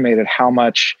underestimated how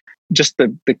much just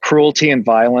the cruelty and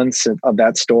violence of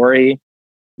that story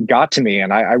got to me.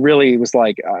 And I really was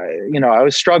like, I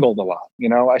struggled a lot,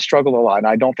 and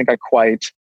I don't think I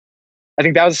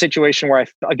think that was a situation where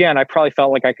I probably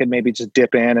felt like I could maybe just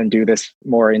dip in and do this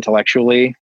more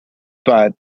intellectually.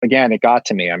 But again, it got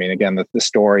to me. I mean, again, the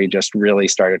story just really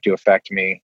started to affect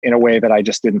me in a way that I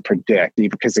just didn't predict,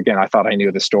 because again, I thought I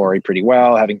knew the story pretty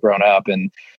well, having grown up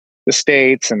in the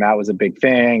States, and that was a big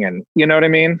thing. And you know what I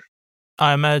mean?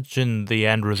 I imagine the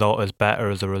end result is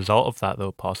better as a result of that,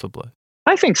 though, possibly.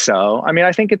 I think so. I mean,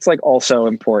 I think it's like also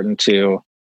important to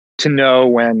know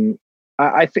when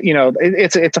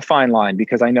it's a fine line,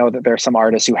 because I know that there are some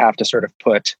artists who have to sort of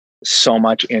put so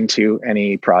much into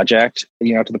any project,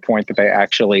 to the point that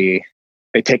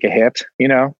they take a hit,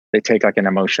 they take like an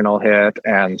emotional hit.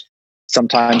 And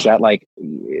sometimes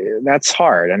that's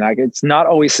hard, and it's not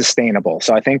always sustainable.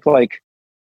 So I think like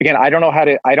again, I don't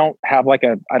have like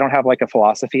a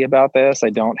philosophy about this. I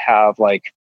don't have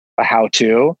like a how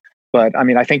to, but I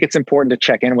mean, I think it's important to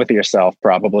check in with yourself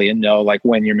probably and know like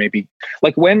when you're maybe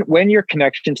like when your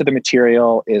connection to the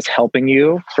material is helping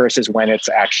you versus when it's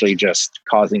actually just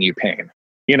causing you pain,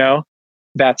 you know,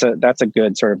 that's a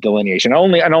good sort of delineation.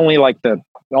 Only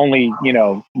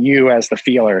you as the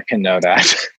feeler can know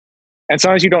that. And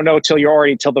sometimes you don't know till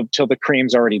the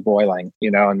cream's already boiling,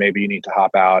 you know, and maybe you need to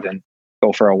hop out and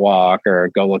go for a walk or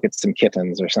go look at some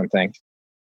kittens or something,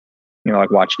 you know,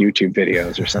 like watch YouTube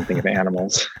videos or something of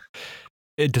animals.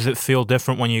 Does it feel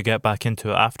different when you get back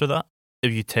into it after that?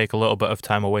 If you take a little bit of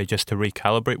time away just to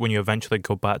recalibrate when you eventually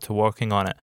go back to working on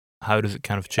it, how does it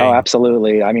kind of change? Oh,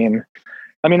 absolutely. I mean,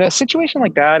 a situation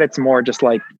like that, it's more just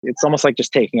like, it's almost like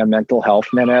just taking a mental health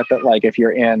minute that like, if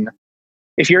you're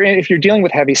dealing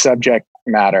with heavy subject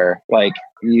matter, like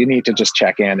you need to just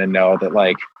check in and know that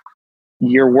like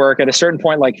your work at a certain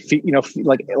point, like, you know,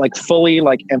 like fully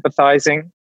like empathizing,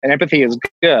 and empathy is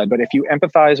good, but if you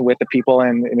empathize with the people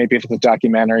and maybe if it's a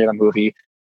documentary or a movie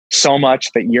so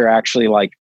much that you're actually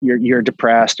like, you're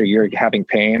depressed or you're having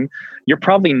pain, you're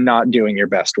probably not doing your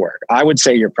best work. I would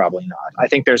say you're probably not. I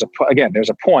think there's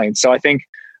a point. So I think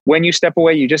when you step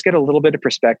away, you just get a little bit of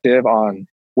perspective on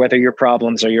whether your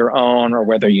problems are your own or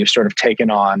whether you've sort of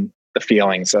taken on the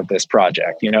feelings of this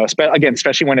project, you know,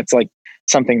 especially when it's like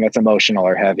something that's emotional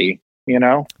or heavy, you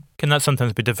know? Can that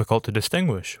sometimes be difficult to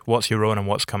distinguish what's your own and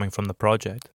what's coming from the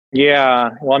project?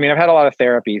 Yeah. Well, I mean, I've had a lot of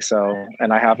therapy,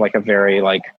 and I have like a very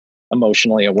like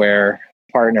emotionally aware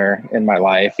partner in my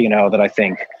life, you know, that I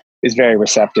think is very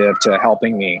receptive to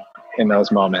helping me in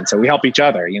those moments. So we help each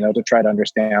other, you know, to try to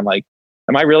understand like,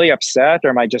 am I really upset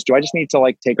or do I just need to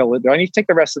like do I need to take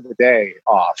the rest of the day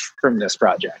off from this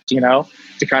project, you know,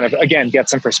 to kind of, again, get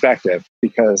some perspective,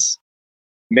 because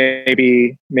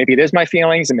maybe it is my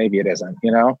feelings and maybe it isn't,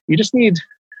 you know,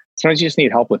 sometimes you just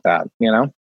need help with that, you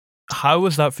know? How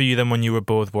was that for you then when you were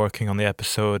both working on the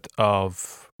episode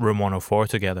of Room 104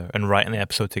 together and writing the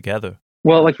episode together?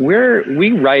 Well, like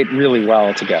we write really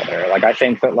well together. Like I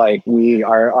think that like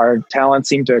our talents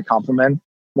seem to complement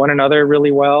one another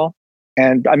really well.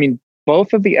 And I mean,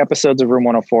 both of the episodes of Room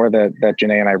 104 that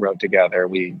Janae and I wrote together,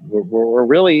 we were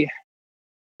really, I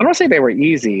don't want to say they were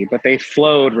easy, but they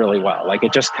flowed really well. Like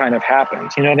it just kind of happened.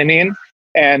 You know what I mean?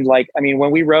 And like, I mean,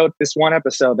 when we wrote this one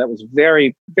episode that was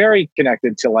very, very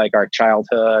connected to like our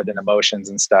childhood and emotions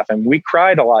and stuff, and we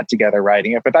cried a lot together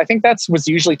writing it, but I think was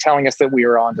usually telling us that we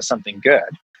were on to something good.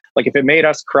 Like if it made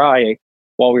us cry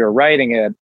while we were writing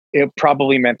it, it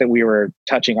probably meant that we were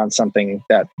touching on something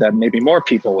that maybe more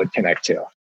people would connect to,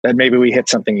 that maybe we hit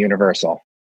something universal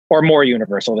or more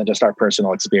universal than just our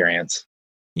personal experience.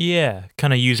 Yeah,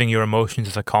 kind of using your emotions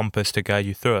as a compass to guide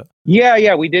you through it.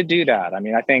 Yeah, we did do that. I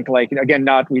mean, I think like, again,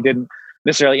 we didn't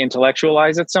necessarily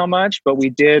intellectualize it so much, but we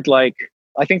did like,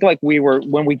 I think like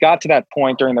when we got to that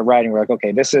point during the writing, we're like,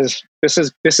 okay, this is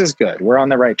good. We're on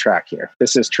the right track here.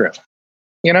 This is true.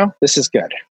 You know, this is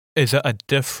good. Is it a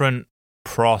different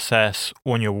process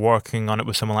when you're working on it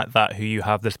with someone like that who you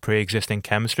have this pre-existing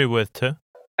chemistry with too?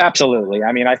 Absolutely.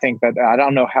 I mean, I think that I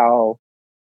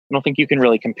don't think you can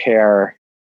really compare,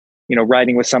 you know,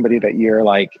 writing with somebody that you're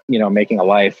like, you know, making a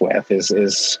life with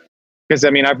is because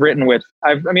I mean,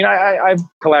 I've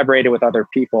collaborated with other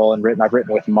people and I've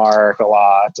written with Mark a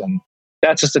lot, and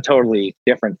that's just a totally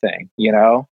different thing, you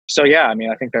know? So yeah, I mean,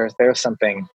 I think there's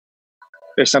something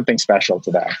special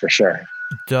to that for sure.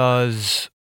 Does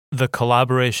the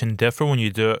collaboration differ when you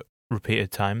do it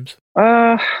repeated times?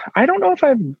 I don't know if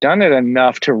I've done it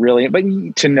enough to really, but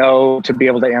to be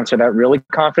able to answer that really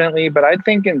confidently. But I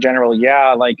think in general,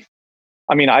 yeah, like,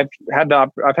 I mean, I've had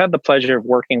the pleasure of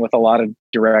working with a lot of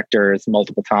directors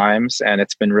multiple times, and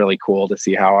it's been really cool to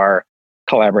see how our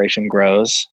collaboration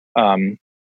grows. You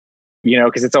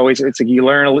know, because you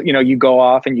learn, you know, you go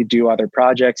off and you do other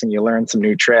projects and you learn some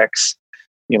new tricks,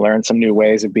 you learn some new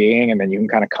ways of being, and then you can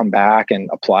kind of come back and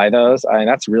apply those. I mean,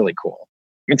 that's really cool.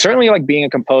 And certainly like being a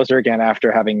composer again,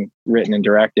 after having written and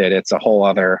directed, it's a whole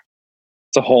other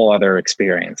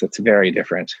experience. It's very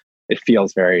different. It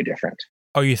feels very different.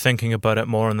 Are you thinking about it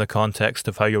more in the context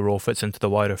of how your role fits into the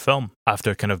wider film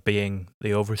after kind of being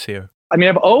the overseer? I mean,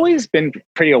 I've always been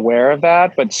pretty aware of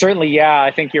that, but certainly, yeah,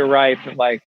 I think you're right.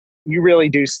 Like you really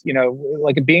do, you know,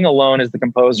 like being alone as the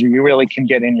composer, you really can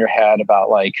get in your head about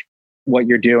like what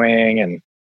you're doing. And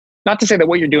not to say that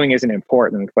what you're doing isn't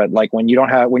important, but like when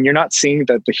you're not seeing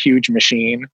the huge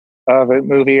machine of a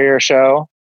movie or a show,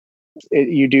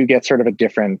 you do get sort of a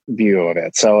different view of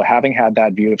it. So having had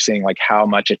that view of seeing like how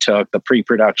much it took, the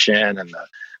pre-production and the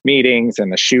meetings and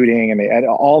the shooting and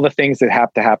all the things that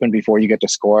have to happen before you get to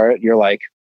score it, you're like,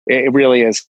 it really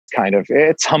is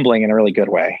it's humbling in a really good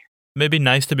way. Maybe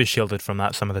nice to be shielded from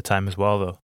that some of the time as well,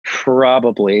 though.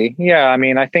 Probably. Yeah. I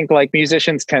mean, I think like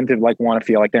musicians tend to like want to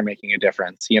feel like they're making a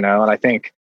difference, and I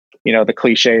think, the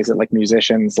cliches that like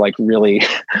musicians like really,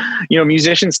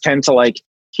 musicians tend to like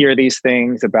hear these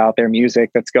things about their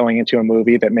music that's going into a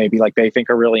movie that maybe like they think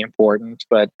are really important,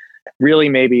 but really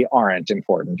maybe aren't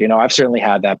important. I've certainly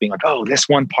had that being like, oh, this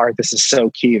one part, this is so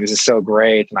key, this is so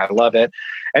great, and I love it.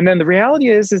 And then the reality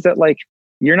is that like,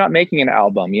 you're not making an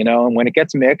album, and when it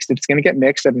gets mixed, it's going to get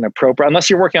mixed at an appropriate, unless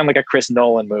you're working on like a Chris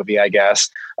Nolan movie, I guess,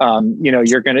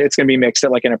 it's going to be mixed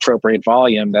at like an appropriate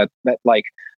volume that like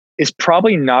is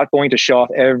probably not going to show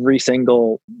off every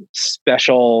single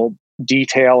special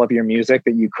detail of your music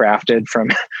that you crafted from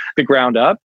the ground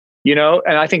up,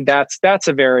 and I think that's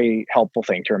a very helpful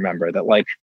thing to remember, that like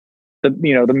the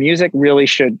music really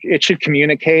should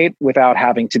communicate without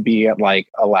having to be at like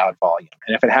a loud volume.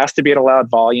 And if it has to be at a loud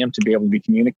volume to be able to be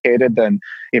communicated, then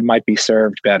it might be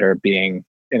served better being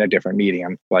in a different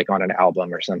medium, like on an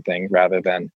album or something, rather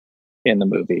than in the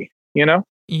movie,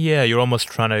 Yeah, you're almost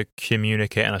trying to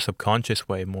communicate in a subconscious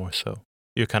way more so.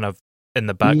 You're kind of in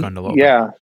the background a little bit.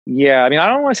 Yeah. I mean, I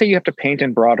don't want to say you have to paint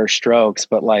in broader strokes,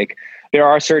 but like there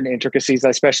are certain intricacies,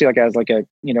 especially like as like a,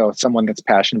 someone that's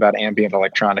passionate about ambient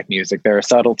electronic music, there are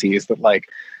subtleties that like,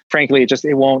 frankly,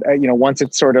 it won't, once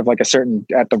it's sort of like a certain,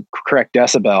 at the correct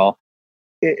decibel,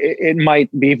 it might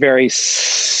be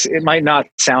it might not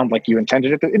sound like you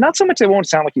intended it to, not so much it won't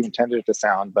sound like you intended it to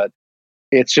sound, but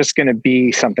it's just going to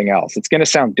be something else. It's going to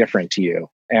sound different to you.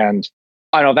 And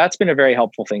I know that's been a very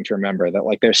helpful thing to remember, that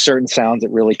like there's certain sounds that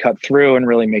really cut through and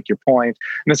really make your point.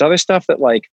 And there's other stuff that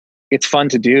like it's fun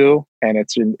to do, and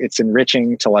it's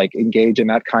enriching to like engage in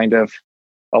that kind of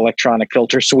electronic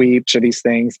filter sweeps or these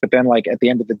things. But then like at the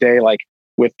end of the day, like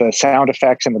with the sound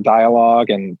effects and the dialogue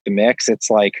and the mix, it's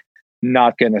like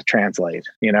not going to translate,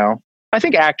 I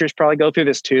think actors probably go through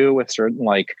this too with certain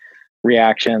like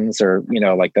reactions, or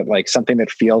like that, like something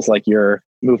that feels like you're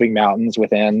moving mountains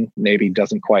within maybe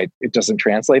doesn't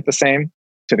translate the same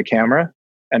to the camera.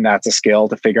 And that's a skill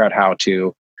to figure out how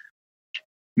to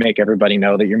make everybody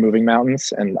know that you're moving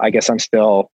mountains. And I guess I'm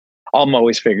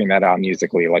always figuring that out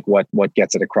musically, like what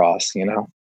gets it across,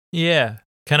 Yeah,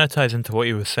 kind of ties into what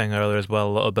you were saying earlier as well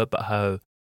a little bit, but how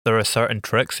there are certain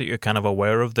tricks that you're kind of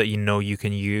aware of that you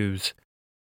can use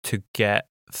to get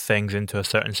things into a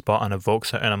certain spot and evoke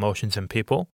certain emotions in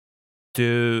people.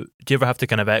 Do you ever have to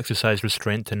kind of exercise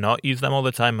restraint to not use them all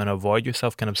the time and avoid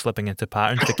yourself kind of slipping into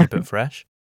patterns to keep it fresh?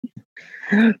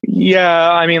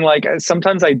 Yeah, I mean, like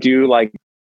sometimes I do, like,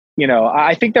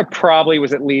 I think there probably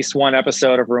was at least one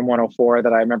episode of Room 104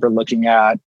 that I remember looking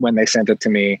at when they sent it to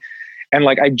me. And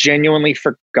like, I genuinely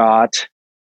forgot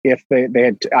if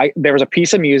there was a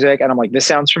piece of music and I'm like, this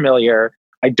sounds familiar.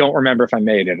 I don't remember if I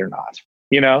made it or not,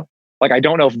 Like, I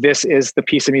don't know if this is the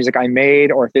piece of music I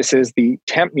made or if this is the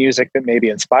temp music that maybe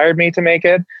inspired me to make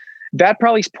it. That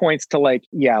probably points to like,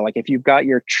 yeah, like if you've got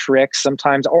your tricks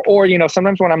sometimes, or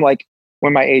sometimes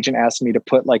when my agent asks me to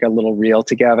put like a little reel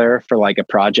together for like a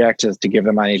project just to give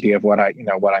them an idea of what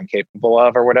I'm capable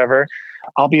of or whatever,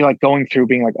 I'll be like going through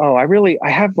being like, oh, I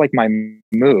have like my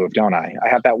move, don't I? I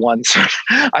have that one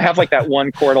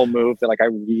chordal move that like I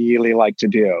really like to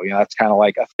do. That's kind of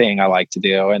like a thing I like to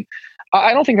do. And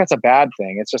I don't think that's a bad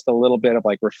thing. It's just a little bit of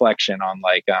like reflection on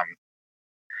like,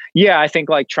 I think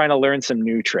like trying to learn some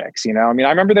new tricks, I mean, I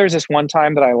remember there was this one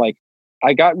time that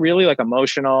I got really like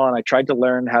emotional and I tried to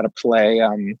learn how to play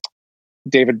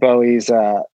David Bowie's,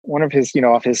 one of his,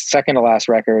 off his second to last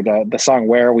record, the song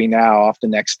Where Are We Now off The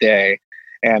Next Day.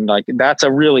 And like, that's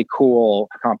a really cool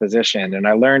composition. And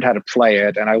I learned how to play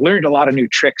it. And I learned a lot of new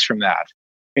tricks from that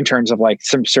in terms of like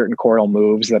some certain chordal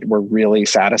moves that were really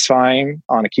satisfying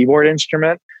on a keyboard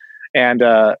instrument. And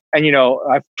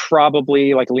I've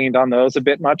probably like leaned on those a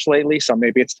bit much lately. So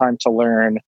maybe it's time to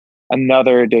learn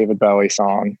another David Bowie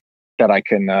song that I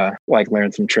can like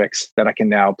learn some tricks that I can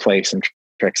now play some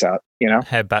tricks out,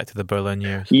 Head back to the Berlin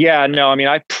years. Yeah, no, I mean,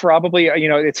 I probably,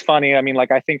 it's funny. I mean,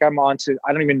 like, I think I'm I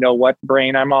don't even know what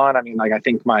brain I'm on. I mean, like, I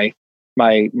think my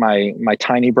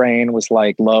tiny brain was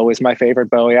like Low is my favorite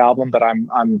Bowie album, but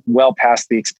I'm well past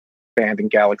the expanding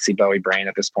Galaxy Bowie brain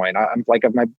at this point. I'm like,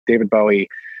 my David Bowie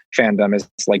fandom is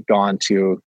like gone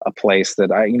to a place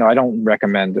that I don't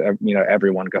recommend,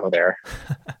 everyone go there.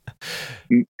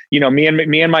 Me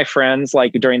and my friends,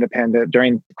 like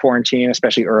during quarantine,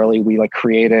 especially early, we like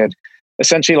created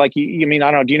essentially like, you mean,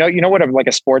 I don't know, do you know what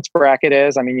a sports bracket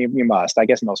is? I mean, you must, I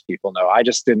guess most people know. I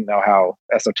just didn't know how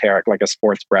esoteric like a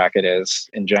sports bracket is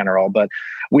in general, but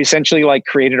we essentially like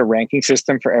created a ranking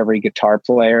system for every guitar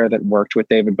player that worked with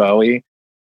David Bowie.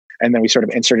 And then we sort of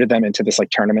inserted them into this like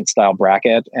tournament style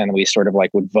bracket, and we sort of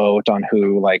like would vote on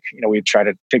who, like, we'd try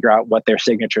to figure out what their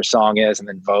signature song is and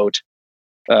then vote.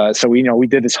 So we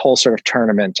did this whole sort of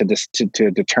tournament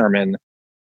to determine,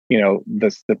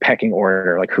 the pecking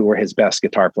order, like who were his best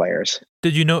guitar players.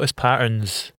 Did you notice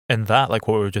patterns in that, like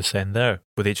what we were just saying there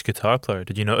with each guitar player?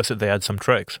 Did you notice that they had some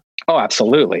tricks? Oh,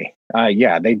 absolutely.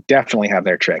 Yeah, they definitely have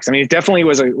their tricks. I mean, it definitely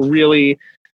was a really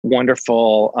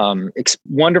wonderful,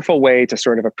 wonderful way to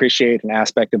sort of appreciate an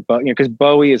aspect of Bowie, because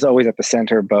Bowie is always at the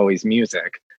center of Bowie's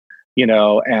music,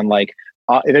 and like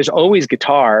there's always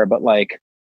guitar, but like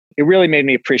it really made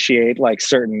me appreciate like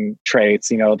certain traits,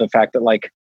 the fact that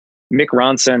like Mick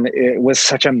Ronson, it was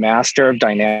such a master of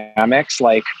dynamics.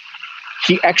 Like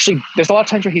there's a lot of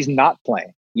times where he's not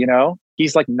playing,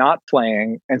 he's like not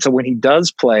playing. And so when he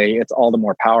does play, it's all the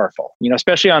more powerful,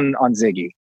 especially on Ziggy.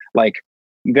 Like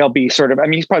they'll be sort of, I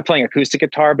mean, he's probably playing acoustic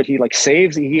guitar, but he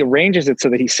he arranges it so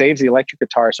that he saves the electric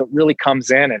guitar. So it really comes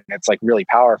in and it's like really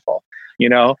powerful,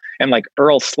 and like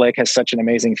Earl Slick has such an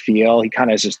amazing feel. He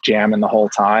kind of is just jamming the whole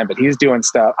time, but he's doing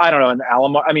stuff. I don't know. And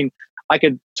Alamo, I mean, I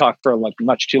could talk for like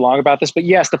much too long about this, but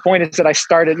yes, the point is that I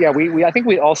think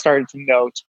we all started to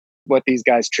note what these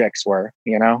guys' tricks were,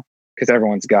 because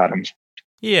everyone's got them.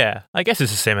 Yeah, I guess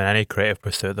it's the same in any creative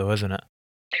pursuit, though, isn't it?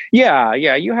 Yeah,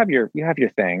 you have your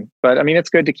thing, but I mean, it's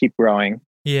good to keep growing.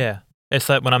 Yeah, it's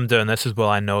like when I'm doing this as well,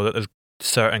 I know that there's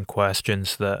certain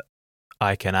questions that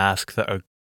I can ask that are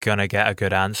gonna get a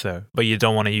good answer, but you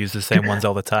don't want to use the same ones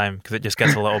all the time because it just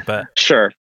gets a little bit.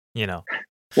 Sure.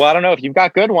 Well, I don't know, if you've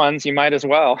got good ones, you might as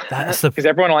well. Because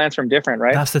everyone will answer them different,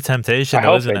 right? That's the temptation, I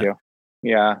hope they do.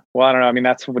 Yeah. Well, I don't know. I mean,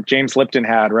 that's what James Lipton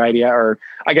had, right? Yeah. Or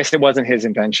I guess it wasn't his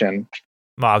invention.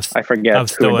 Well, I forget. I've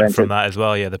stolen from that as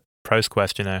well. Yeah, the Proust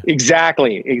questionnaire.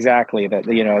 Exactly. That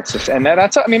it's just, and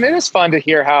that's. I mean, it is fun to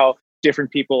hear how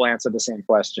different people answer the same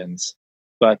questions.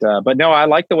 But no, I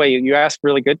like the way you ask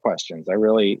really good questions.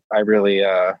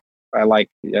 I like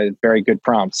very good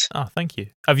prompts. Oh, thank you.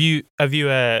 Have you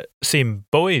seen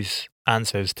Bowie's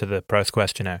answers to the Proust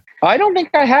questionnaire? I don't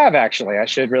think I have, actually. I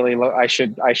should really I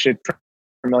should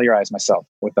familiarize myself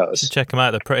with those. Check them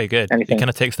out. They're pretty good. He kind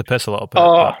of takes the piss a little bit.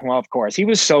 Oh, well, of course. He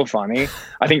was so funny.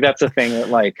 I think that's the thing that,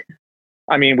 like,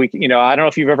 I mean, I don't know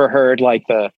if you've ever heard, like,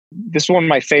 this is one of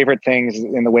my favorite things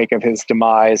in the wake of his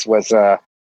demise was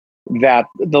that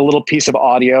the little piece of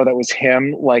audio that was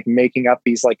him like making up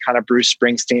these like kind of Bruce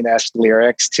Springsteen-esque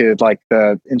lyrics to like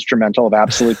the instrumental of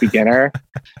Absolute Beginner.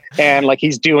 And like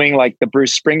he's doing like the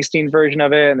Bruce Springsteen version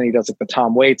of it, and then he does like the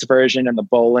Tom Waits version and the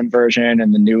Bolan version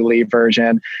and the New Leaf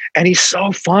version. And he's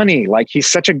so funny. Like he's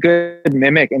such a good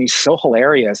mimic, and he's so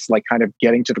hilarious, like kind of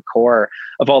getting to the core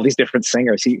of all these different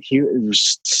singers. He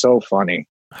was so funny.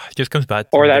 It just comes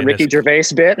back to or that Ricky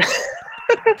Gervais bit.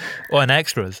 Or in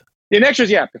Extras. In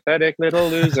Extras, yeah. Pathetic little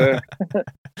loser.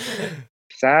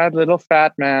 Sad little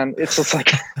fat man. It's just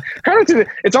like kind of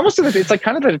it's almost to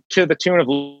the tune of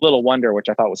Little Wonder, which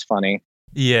I thought was funny.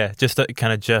 Yeah, just on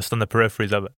the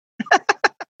peripheries of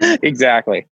it.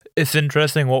 Exactly. It's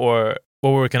interesting what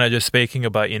we're kind of just speaking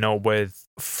about, with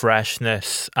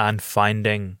freshness and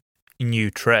finding new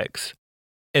tricks.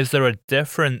 Is there a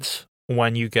difference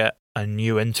when you get a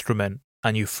new instrument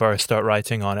and you first start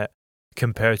writing on it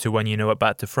compared to when you know it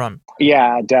back to front?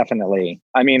 Yeah, definitely.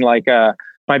 I mean, like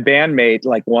my bandmate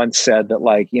like once said that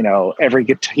like,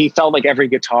 he felt like every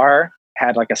guitar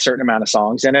had like a certain amount of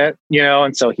songs in it,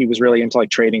 and so he was really into like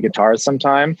trading guitars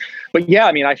sometime. But yeah,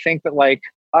 I mean, I think that like,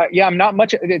 I'm not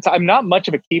much of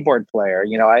a keyboard player.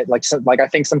 I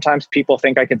think sometimes people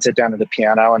think I can sit down at the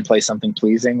piano and play something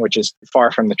pleasing, which is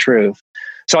far from the truth.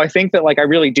 So I think that like I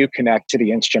really do connect to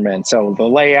the instrument. So the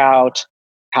layout,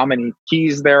 how many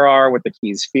keys there are, what the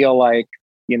keys feel like,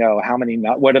 how many,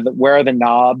 where are the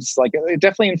knobs? Like it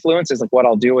definitely influences like what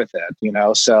I'll do with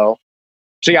it, So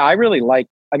yeah, I really like,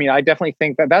 I definitely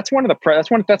think that that's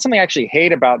something I actually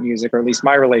hate about music, or at least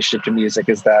my relationship to music,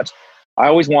 is that I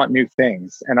always want new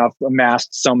things, and I've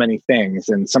amassed so many things.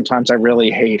 And sometimes I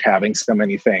really hate having so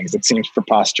many things. It seems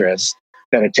preposterous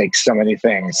that it takes so many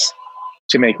things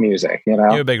to make music,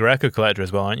 You're a big record collector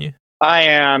as well, aren't you? I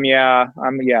am, yeah.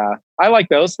 I like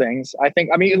those things.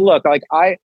 Look, like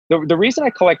the reason I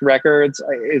collect records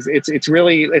is it's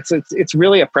really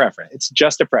a preference. It's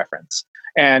just a preference.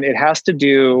 And it has to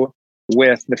do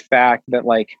with the fact that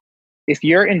like, if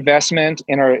your investment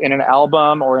in an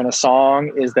album or in a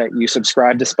song is that you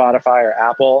subscribe to Spotify or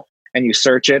Apple and you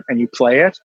search it and you play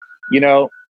it,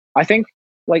 I think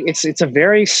like it's a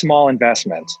very small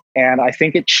investment, and I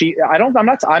think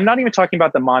I'm not even talking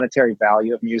about the monetary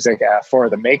value of music for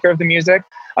the maker of the music.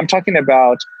 I'm talking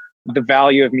about the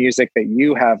value of music that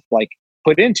you have like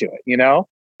put into it,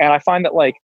 And I find that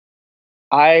like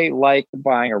I like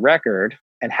buying a record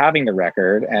and having the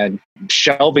record and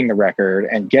shelving the record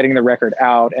and getting the record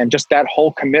out and just that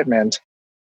whole commitment,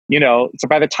 so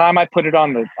by the time I put it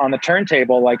on the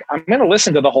turntable, like I'm going to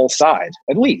listen to the whole side,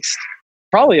 at least.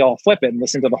 Probably I'll flip it and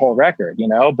listen to the whole record,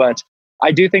 but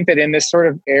I do think that in this sort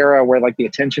of era where like the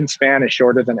attention span is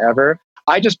shorter than ever,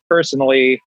 I just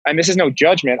personally, and this is no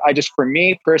judgment, for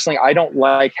me personally, I don't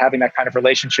like having that kind of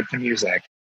relationship to music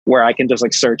where I can just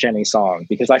like search any song,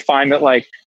 because I find that like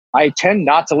I tend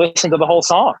not to listen to the whole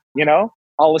song,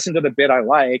 I'll listen to the bit I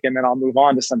like and then I'll move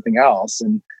on to something else.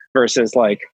 And versus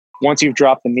like once you've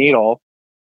dropped the needle,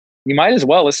 you might as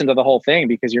well listen to the whole thing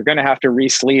because you're going to have to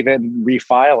re-sleeve it and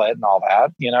refile it and all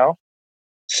that,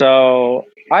 So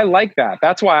I like that.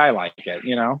 That's why I like it,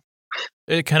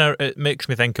 It makes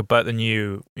me think about the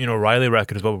new, Riley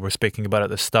record as well, we were speaking about at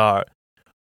the start,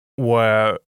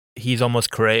 where he's almost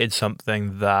created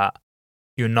something that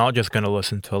you're not just going to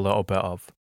listen to a little bit of.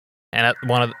 And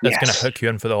that's going to hook you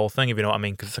in for the whole thing, if you know what I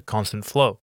mean, because it's a constant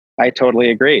flow. I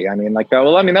totally agree. I mean,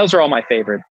 those are all my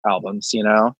favorite albums,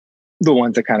 the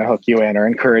ones that kind of hook you in or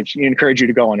encourage you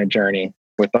to go on a journey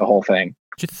with the whole thing.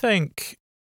 Do you think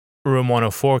Room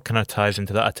 104 kind of ties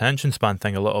into that attention span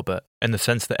thing a little bit, in the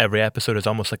sense that every episode is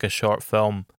almost like a short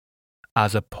film,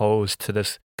 as opposed to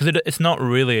this? Because it's not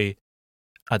really,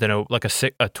 I don't know, like a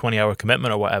 20-hour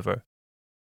commitment or whatever.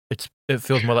 It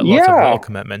feels more like lots of little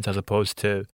commitments as opposed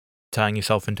to tying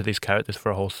yourself into these characters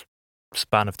for a whole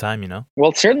span of time,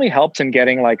 Well, it certainly helps in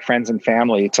getting like friends and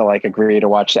family to like agree to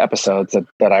watch the episodes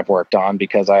that I've worked on,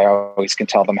 because I always can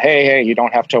tell them, hey, you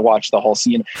don't have to watch the whole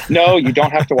scene. No, you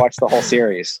don't have to watch the whole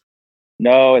series.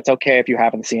 No, it's okay if you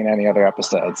haven't seen any other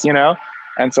episodes,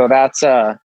 And so that's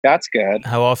good.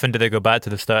 How often do they go back to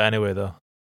the start anyway, though?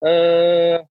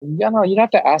 You'd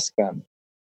have to ask them.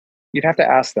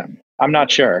 I'm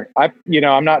not sure.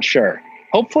 I'm not sure.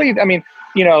 Hopefully, I mean,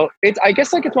 I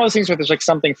guess like it's one of those things where there's like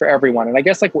something for everyone. And I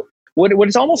guess like what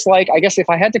it's almost like, I guess if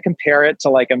I had to compare it to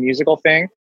like a musical thing,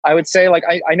 I would say like,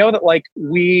 I know that like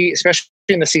we, especially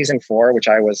in the season 4, which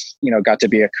I was, got to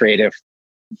be a creative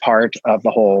part of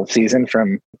the whole season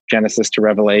from Genesis to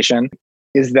Revelation,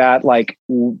 is that like,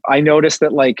 I noticed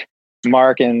that like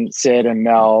Mark and Sid and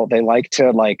Mel, they like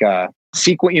to like,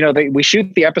 sequence, we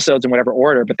shoot the episodes in whatever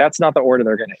order, but that's not the order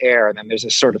they're going to air. And then there's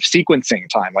this sort of sequencing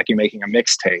time, like you're making a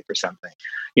mixtape or something,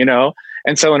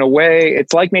 And so in a way,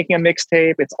 it's like making a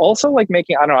mixtape. It's also like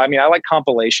making, I don't know, I mean, I like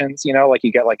compilations, like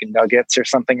you get like nuggets or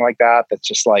something like that. That's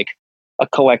just like a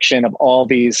collection of all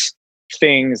these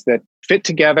things that fit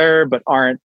together, but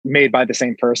aren't made by the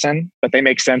same person, but they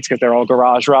make sense because they're all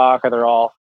garage rock or they're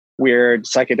all weird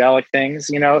psychedelic things,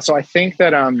 So I think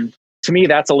that, to me,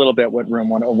 that's a little bit what a Room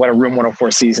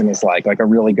 104 season is like a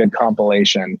really good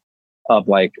compilation of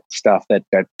like stuff that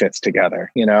fits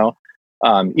together, even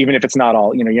if it's not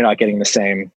all, you're not getting the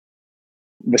same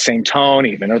tone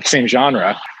even, or the same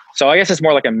genre. So I guess it's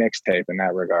more like a mixtape in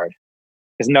that regard,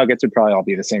 because nuggets would probably all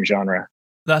be the same genre.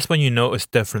 That's when you notice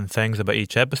different things about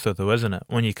each episode though, isn't it?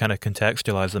 When you kind of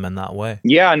contextualize them in that way.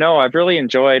 Yeah, no, I've really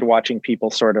enjoyed watching people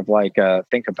sort of like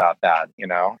think about that,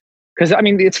 Because I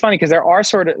mean, it's funny because there are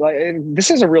sort of like,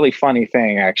 this is a really funny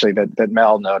thing actually that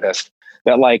Mel noticed,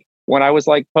 that like when I was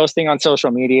like posting on social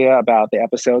media about the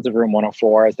episodes of Room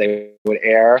 104 as they would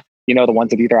air, the ones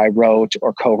that either I wrote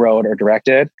or co-wrote or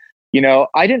directed,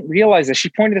 I didn't realize this. She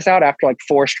pointed this out after like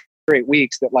 4 straight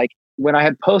weeks, that like when I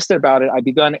had posted about it, I'd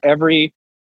begun everything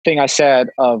I said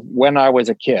of when I was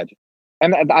a kid.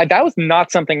 And that was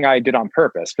not something I did on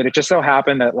purpose, but it just so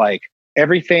happened that like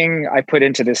everything I put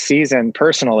into this season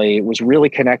personally was really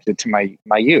connected to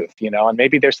my youth, and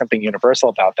maybe there's something universal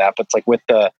about that, but it's like with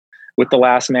the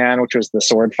Last Man, which was the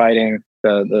sword fighting,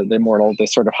 the immortal, the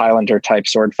sort of Highlander type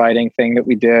sword fighting thing that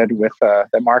we did with,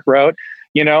 that Mark wrote,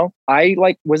 I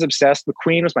like was obsessed. The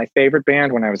Queen was my favorite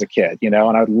band when I was a kid, and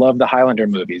I would love the Highlander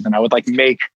movies, and I would like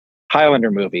make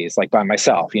Highlander movies like by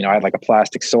myself, I had like a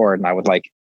plastic sword, and I would like,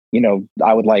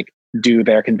 I would like do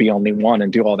There Can Be Only One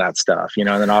and do all that stuff, and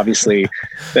then obviously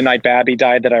The Night Babby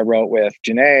Died that I wrote with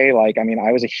Janae, like, I mean,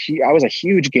 I was a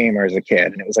huge gamer as a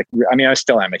kid, and it was like, I mean, I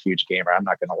still am a huge gamer, I'm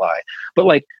not going to lie, but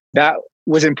like that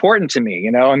was important to me,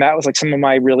 and that was like some of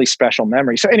my really special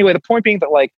memories. So anyway, the point being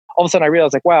that like, all of a sudden I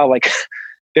realized like, wow, like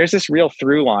there's this real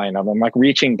through line of them like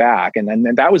reaching back. And then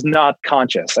that was not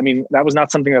conscious. I mean, that was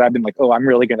not something that I've been like, oh, I'm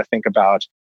really going to think about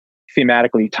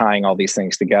thematically tying all these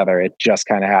things together. It just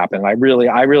kind of happened. I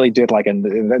really did like,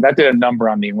 that did a number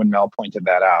on me when Mel pointed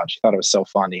that out. She thought it was so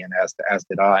funny, and as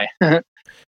did I.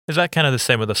 Is that kind of the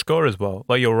same with the score as well?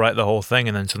 Like you'll write the whole thing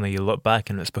and then suddenly you look back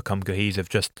and it's become cohesive,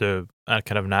 just a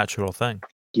kind of natural thing.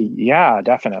 Yeah,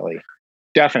 definitely.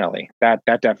 Definitely. That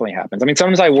definitely happens. I mean,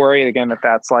 sometimes I worry again that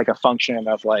that's like a function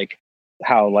of like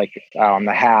how like I'm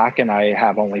the hack and I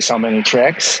have only so many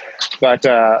tricks. But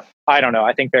I don't know.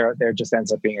 I think there just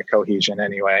ends up being a cohesion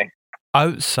anyway.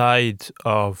 Outside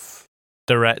of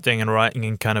directing and writing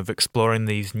and kind of exploring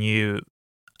these new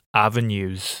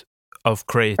avenues of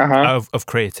of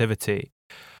creativity,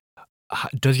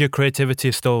 does your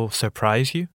creativity still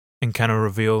surprise you and kind of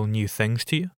reveal new things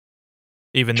to you,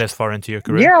 even this far into your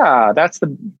career? Yeah,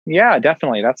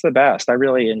 definitely. That's the best. I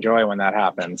really enjoy when that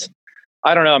happens.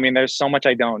 I don't know. I mean, there's so much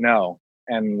I don't know.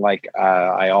 And like,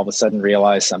 I all of a sudden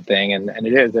realize something and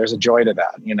there's a joy to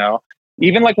that, you know?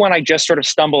 Even like when I just sort of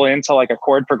stumble into like a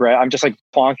chord progression, I'm just like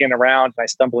plonking around and I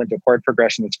stumble into a chord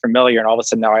progression that's familiar. And all of a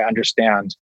sudden now I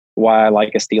understand why I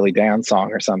like a Steely Dan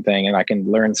song or something. And I can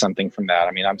learn something from that.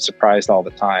 I mean, I'm surprised all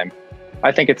the time.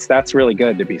 I think that's really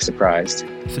good to be surprised.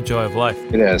 It's the joy of life.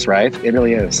 It is, right? It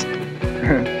really is.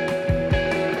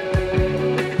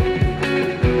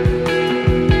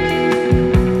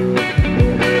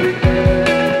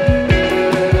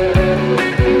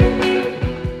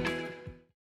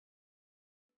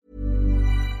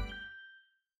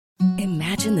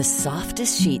 Imagine the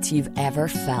softest sheets you've ever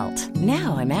felt.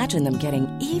 Now imagine them getting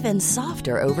even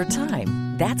softer over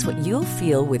time. That's what you'll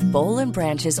feel with Boll &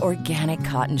 Branch's organic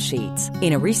cotton sheets.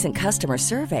 In a recent customer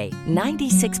survey,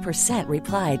 96%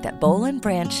 replied that Boll &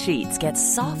 Branch sheets get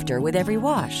softer with every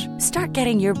wash. Start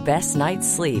getting your best night's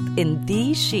sleep in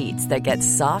these sheets that get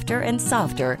softer and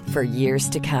softer for years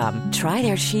to come. Try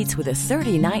their sheets with a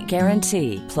 30-night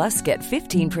guarantee. Plus, get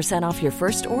 15% off your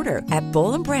first order at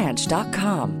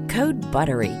bollandbranch.com. Code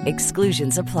BUTTERY.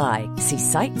 Exclusions apply. See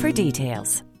site for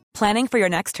details. Planning for your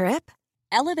next trip?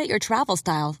 Elevate your travel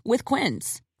style with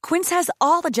Quince. Quince has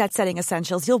all the jet-setting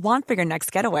essentials you'll want for your next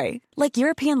getaway, like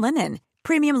European linen,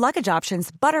 premium luggage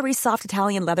options, buttery soft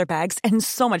Italian leather bags, and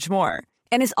so much more.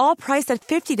 And is all priced at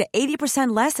 50 to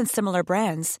 80% less than similar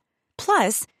brands.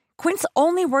 Plus, Quince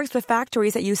only works with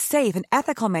factories that use safe and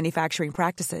ethical manufacturing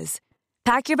practices.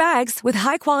 Pack your bags with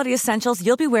high-quality essentials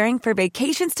you'll be wearing for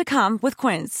vacations to come with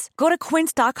Quince. Go to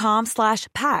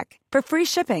quince.com/pack for free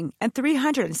shipping and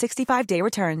 365-day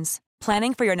returns.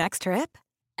 Planning for your next trip?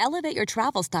 Elevate your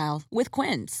travel style with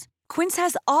Quince. Quince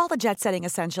has all the jet-setting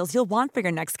essentials you'll want for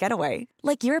your next getaway,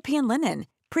 like European linen,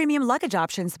 premium luggage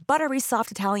options, buttery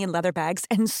soft Italian leather bags,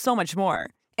 and so much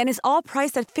more. And is all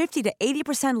priced at 50 to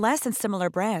 80% less than similar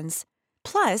brands.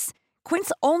 Plus,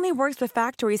 Quince only works with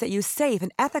factories that use safe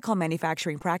and ethical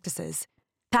manufacturing practices.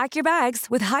 Pack your bags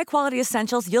with high-quality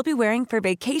essentials you'll be wearing for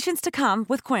vacations to come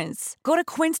with Quince. Go to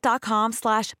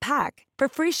quince.com/pack for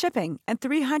free shipping and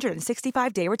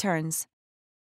 365-day returns.